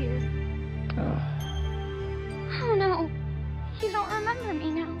daughter were here. Oh, no. You don't remember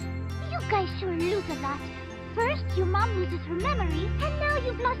me now. You guys sure lose a lot. First, your mom loses her memory, and now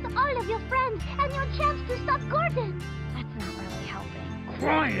you've lost all of your friends and your chance to stop Gordon. That's not really helping.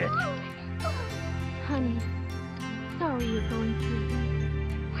 Quiet! Honey, sorry you're going through this.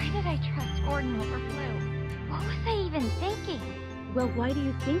 Why did I trust Gordon over Blue? What was I even thinking? Well, why do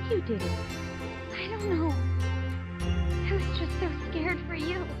you think you did it? I don't know. I was just so scared for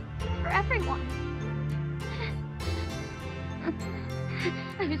you. For everyone.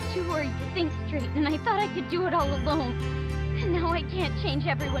 I was too worried to think straight, and I thought I could do it all alone. And now I can't change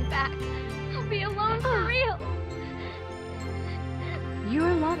everyone back. I'll be alone for real. You're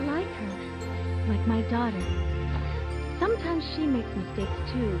a lot like her. Like my daughter. Sometimes she makes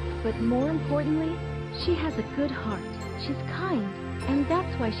mistakes too, but more importantly, she has a good heart. She's kind, and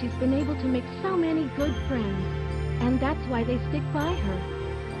that's why she's been able to make so many good friends. And that's why they stick by her.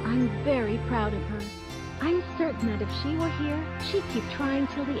 I'm very proud of her. I'm certain that if she were here, she'd keep trying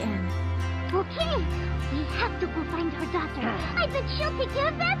till the end. Okay, we have to go find her daughter. I bet she'll take care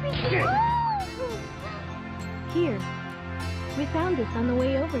of everything. Here. We found this on the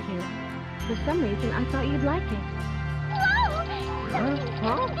way over here. for some reason, I thought you'd like it.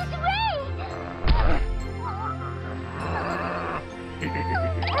 Whoa! This way!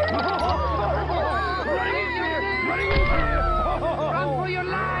 Run for your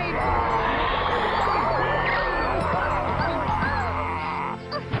life!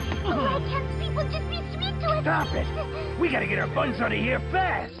 Why can't people just be sweet to us? Stop it! We gotta get our buns out of here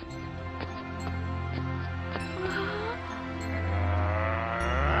fast!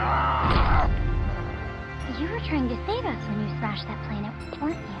 You were trying to save us when you smashed that planet,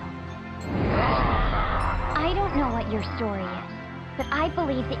 weren't you? I don't know what your story is, but I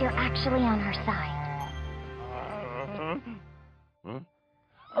believe that you're actually on our side.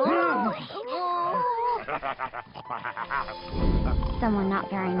 Someone not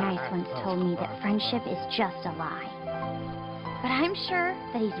very nice once told me that friendship is just a lie. But I'm sure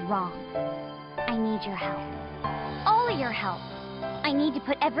that he's wrong. I need your help. All of your help. I need to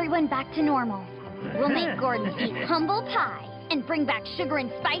put everyone back to normal. We'll make Gordon eat humble pie and bring back sugar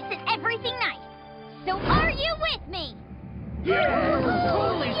and spice and everything nice. So are you with me? Yeah!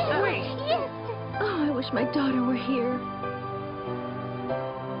 Holy sweet! Yes! Oh, I wish my daughter were here.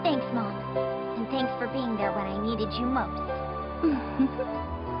 Thanks, Mom. And thanks for being there when I needed you most.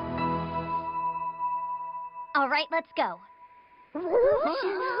 All right, let's go.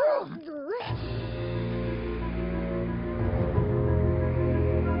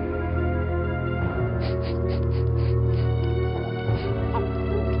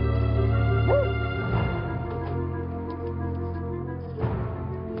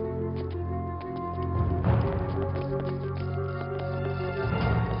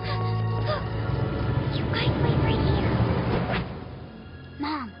 You guys wait right here.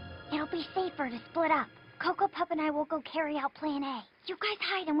 Mom, it'll be safer to split up. Coco Pup and I will go carry out Plan A. You guys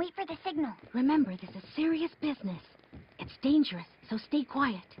hide and wait for the signal. Remember, this is serious business. It's dangerous, so stay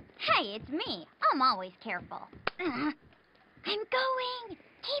quiet. Hey, it's me. I'm always careful. I'm going.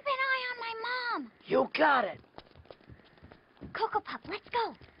 Keep an eye on my mom. You got it. Coco Pup, let's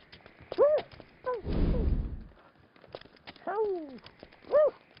go. Good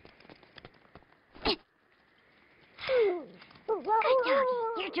doggy.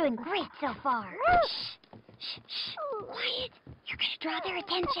 You're doing great so far. Shh. Shh, shh. Quiet. You're gonna draw their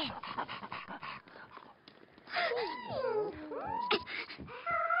attention.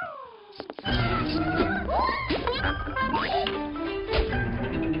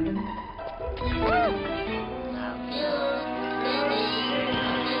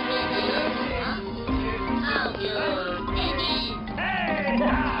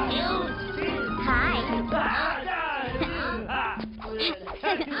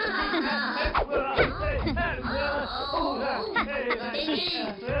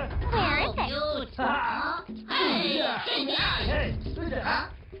 Where is it? Ta-da!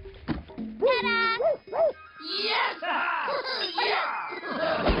 Yes!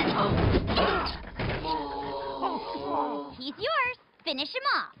 He's yours. Finish him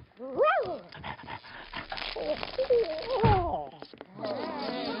off.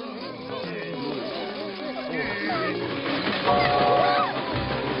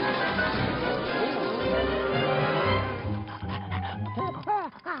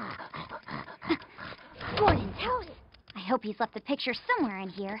 Gordon's house. I hope he's left the picture somewhere in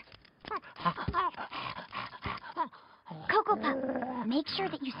here. Coco Pup, make sure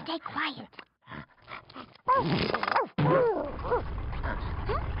that you stay quiet.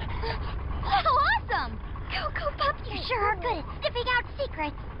 How awesome! Coco Pup, you sure are good at sniffing out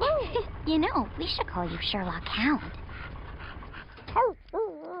secrets. You know, we should call you Sherlock Hound.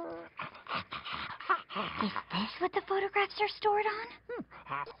 Is this what the photographs are stored on?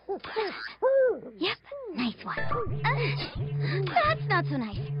 Yep, nice one. That's not so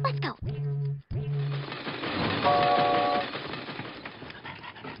nice. Let's go.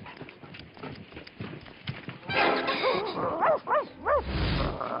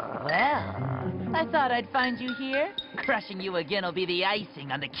 Well, I thought I'd find you here. Crushing you again will be the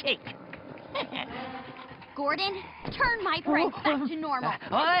icing on the cake. Gordon, turn my friends back to normal.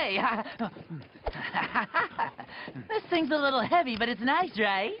 Oi! This thing's a little heavy, but it's nice,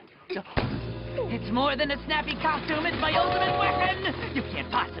 right? It's more than a snappy costume. It's my ultimate weapon. You can't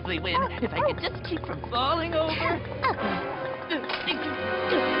possibly win if I can just keep from falling over.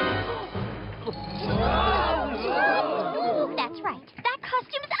 That's right. That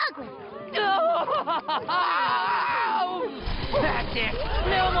costume's ugly. That's it.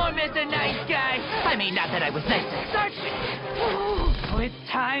 No more Mr. Nice Guy. I mean, not that I was nice to start with. Oh, it's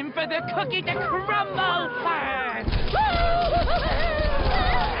time for the cookie to crumble.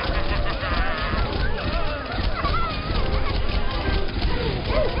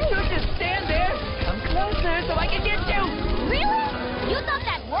 You just stand closer so I can get you! Really? You thought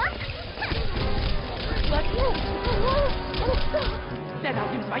that'd work? Then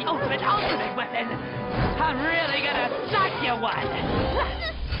I'll use my ultimate weapon! I'm really gonna knock you one!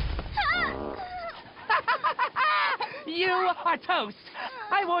 You are toast!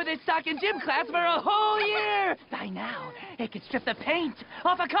 I wore this sock in gym class for a whole year! By now, it can strip the paint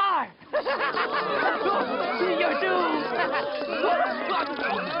off a car! You're doomed!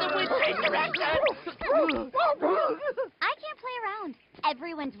 The wind changed direction! I can't play around.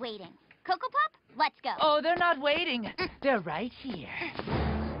 Everyone's waiting. Cocoa Pop, let's go. Oh, they're not waiting. They're right here.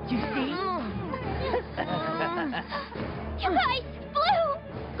 You see? You guys, Blue!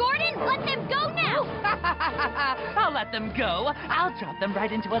 Gordon, let them go now! I'll let them go. I'll drop them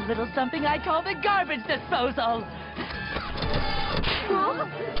right into a little something I call the garbage disposal.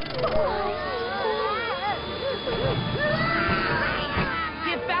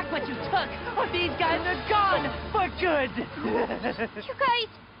 Give back what you took, or these guys are gone for good. You guys,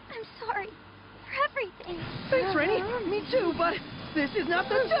 I'm sorry for everything. Thanks, Rainy. Me too, but this is not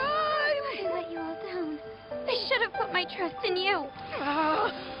the time. I let you all down. I should have put my trust in you.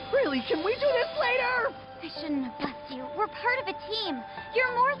 Really, can we do this later? I shouldn't have left you. We're part of a team.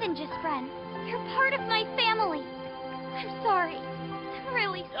 You're more than just friends. You're part of my family. I'm sorry. I'm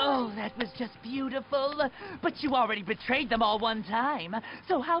really sorry. Oh, that was just beautiful. But you already betrayed them all one time.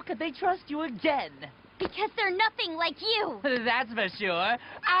 So how could they trust you again? Because they're nothing like you. That's for sure.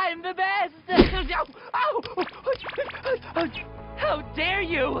 I'm the best. Ow! How dare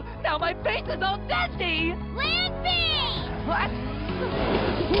you? Now my face is all dusty. Land B! What?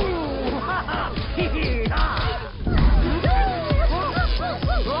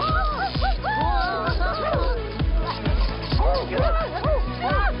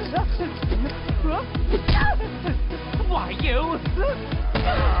 Why, you?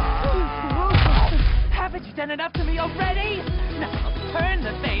 Haven't you done enough to me already? Now, turn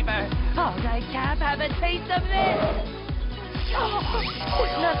the favor. All right, Cap, have a taste of this. Oh,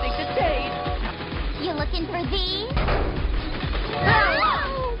 there's nothing to taste. You looking for these?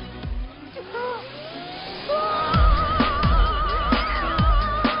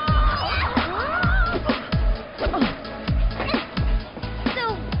 So,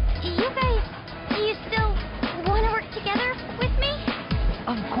 you guys, do you still want to work together with me?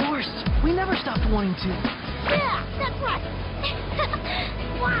 Of course. We never stopped wanting to. Yeah, that's right.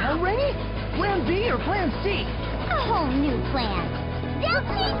 Now, Rainy? Plan B or Plan C? A whole new plan. They'll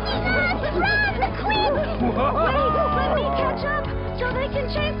chase me, guys! Run, quick! Wait, let me catch up so they can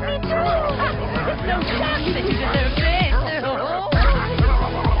chase me too. It's no chance that you deserve this.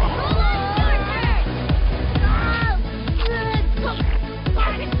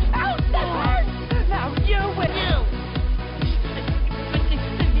 Ouch, that hurts! Now you will.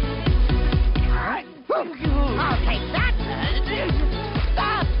 I'll take that.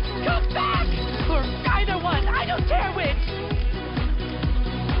 Stop! Come back! Or either one. I don't care which.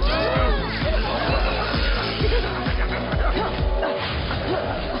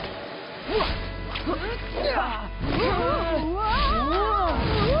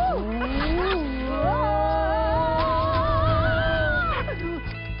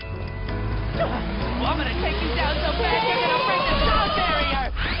 I'm gonna take you down so fast you're gonna break the sound barrier!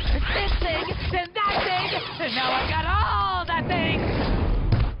 This thing, then that thing, and now I've got all that thing!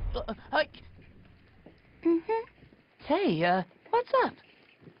 Hey, what's up?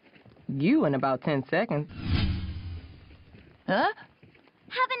 You in about 10 seconds. Huh?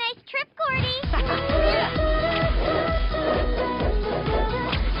 Have a nice trip, Gordy.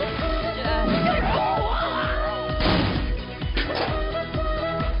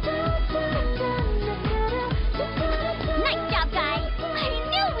 Nice job, guys. I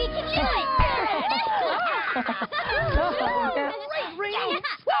knew we could do it. Rainy,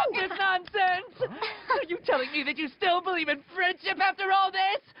 stop this nonsense! Are you telling me that you still believe in friendship after all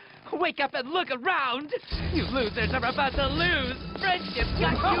this? Wake up and look around! You losers are about to lose! Friendship's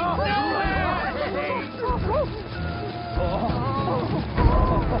got you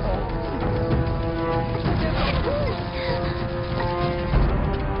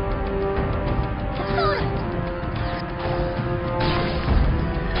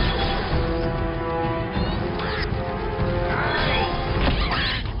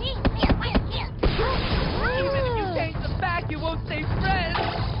Even if you change them back, you won't stay friends!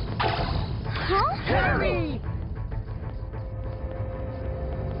 Huh? Hurry!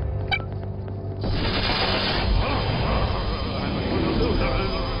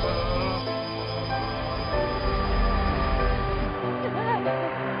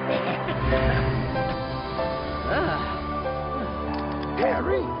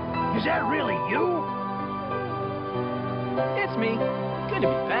 miss me? Good to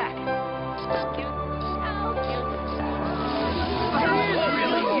be back.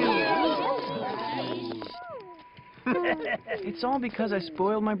 It's all because I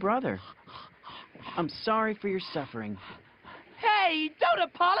spoiled my brother. I'm sorry for your suffering. Hey, don't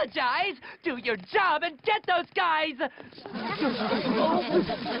apologize! Do your job and get those guys!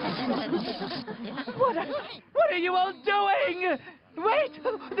 What are you all doing? Wait!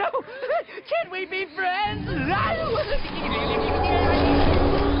 No! Can we be friends?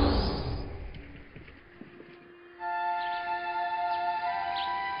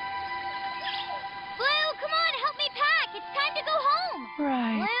 Time to go home.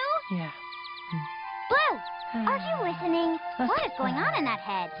 Right. Blue? Yeah. Blue, are you listening? What is going on in that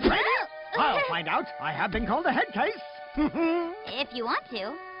head? I'll find out. I have been called a head case. If you want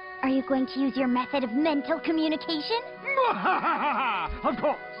to. Are you going to use your method of mental communication? Of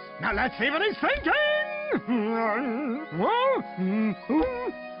course. Now let's see what he's thinking. Well,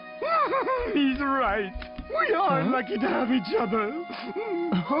 he's right. We are lucky to have each other.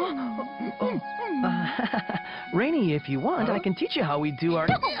 Rainy, if you want, I can teach you how we do our...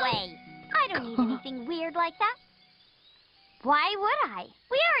 No way! I don't need anything weird like that. Why would I?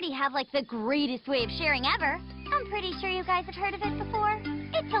 We already have, like, the greatest way of sharing ever. I'm pretty sure you guys have heard of it before.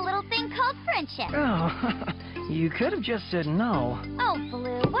 It's a little thing called friendship. Oh, you could have just said no. Oh,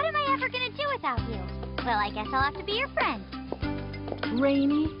 Blue, what am I ever gonna do without you? Well, I guess I'll have to be your friend.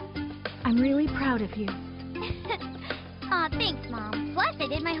 Rainy, I'm really proud of you. Aw, thanks, Mom. Plus, I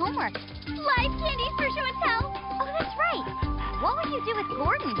did my homework. Live candies for show and tell. Oh, that's right. What would you do with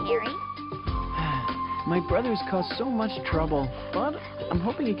Gordon, Harry? My brother's caused so much trouble, but I'm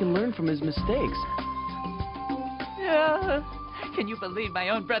hoping he can learn from his mistakes. Can you believe my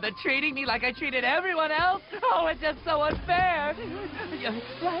own brother treating me like I treated everyone else? Oh, it's just so unfair.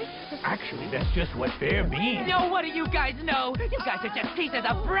 Right? Actually, that's just what fair means. No, what do you guys know? You guys are just pieces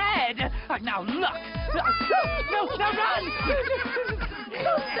of bread. Now look. No, run!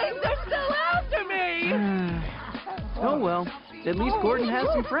 Those things are still after me. Oh, well. At least Gordon has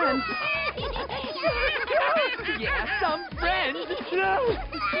some friends. Yeah, some friends.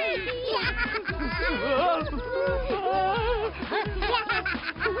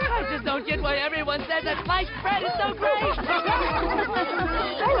 I just don't get why everyone says that sliced bread is so great.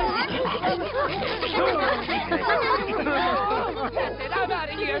 That's it, I'm out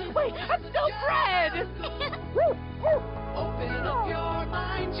of here. Wait, I'm still bread. Open up your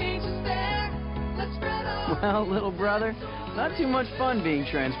mind, change the stare. Let's spread out. Well, little brother, not too much fun being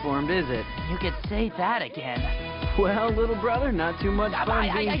transformed, is it? You could say that again. Well, little brother, not too much fun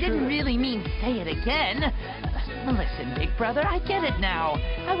being I didn't really mean say it again. Listen, big brother, I get it now.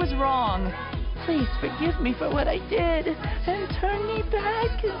 I was wrong. Please forgive me for what I did and turn me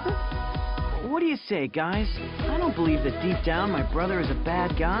back. What do you say, guys? I don't believe that deep down my brother is a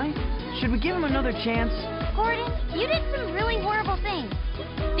bad guy. Should we give him another chance? Gordon, you did some really horrible things.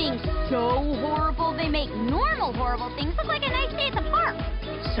 Things so horrible they make normal horrible things look like a nice day at the park.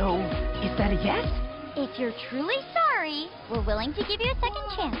 So, is that a yes? If you're truly sorry, we're willing to give you a second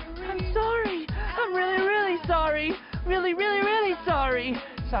chance. I'm sorry. I'm really, really sorry. Really, really, really sorry.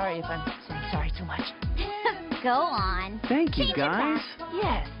 Sorry if I'm saying sorry too much. Go on. Thank you, guys.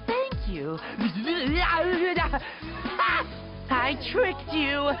 Yes, thank you. I tricked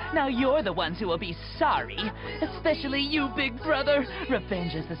you. Now you're the ones who will be sorry. Especially you, big brother.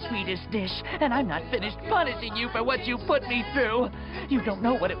 Revenge is the sweetest dish, and I'm not finished punishing you for what you put me through. You don't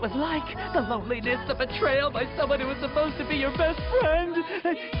know what it was like. The loneliness, the betrayal by someone who was supposed to be your best friend.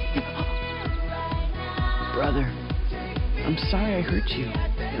 Brother, I'm sorry I hurt you.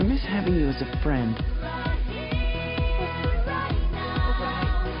 I miss having you as a friend.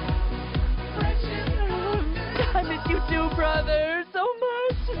 I miss you too, brother, so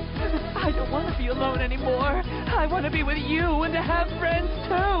much. I don't want to be alone anymore. I want to be with you and to have friends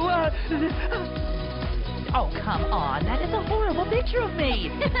too. Oh, come on. That is a horrible picture of me.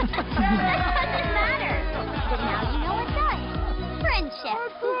 That doesn't matter. But now you know what does. Friendship.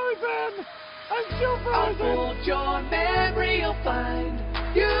 I'm frozen. I'm still frozen. Unfold your memory, you'll find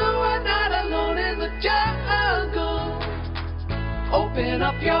you are not alone in the jungle. Open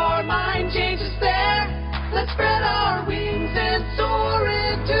up your mind, change is there. Let's spread our wings and soar.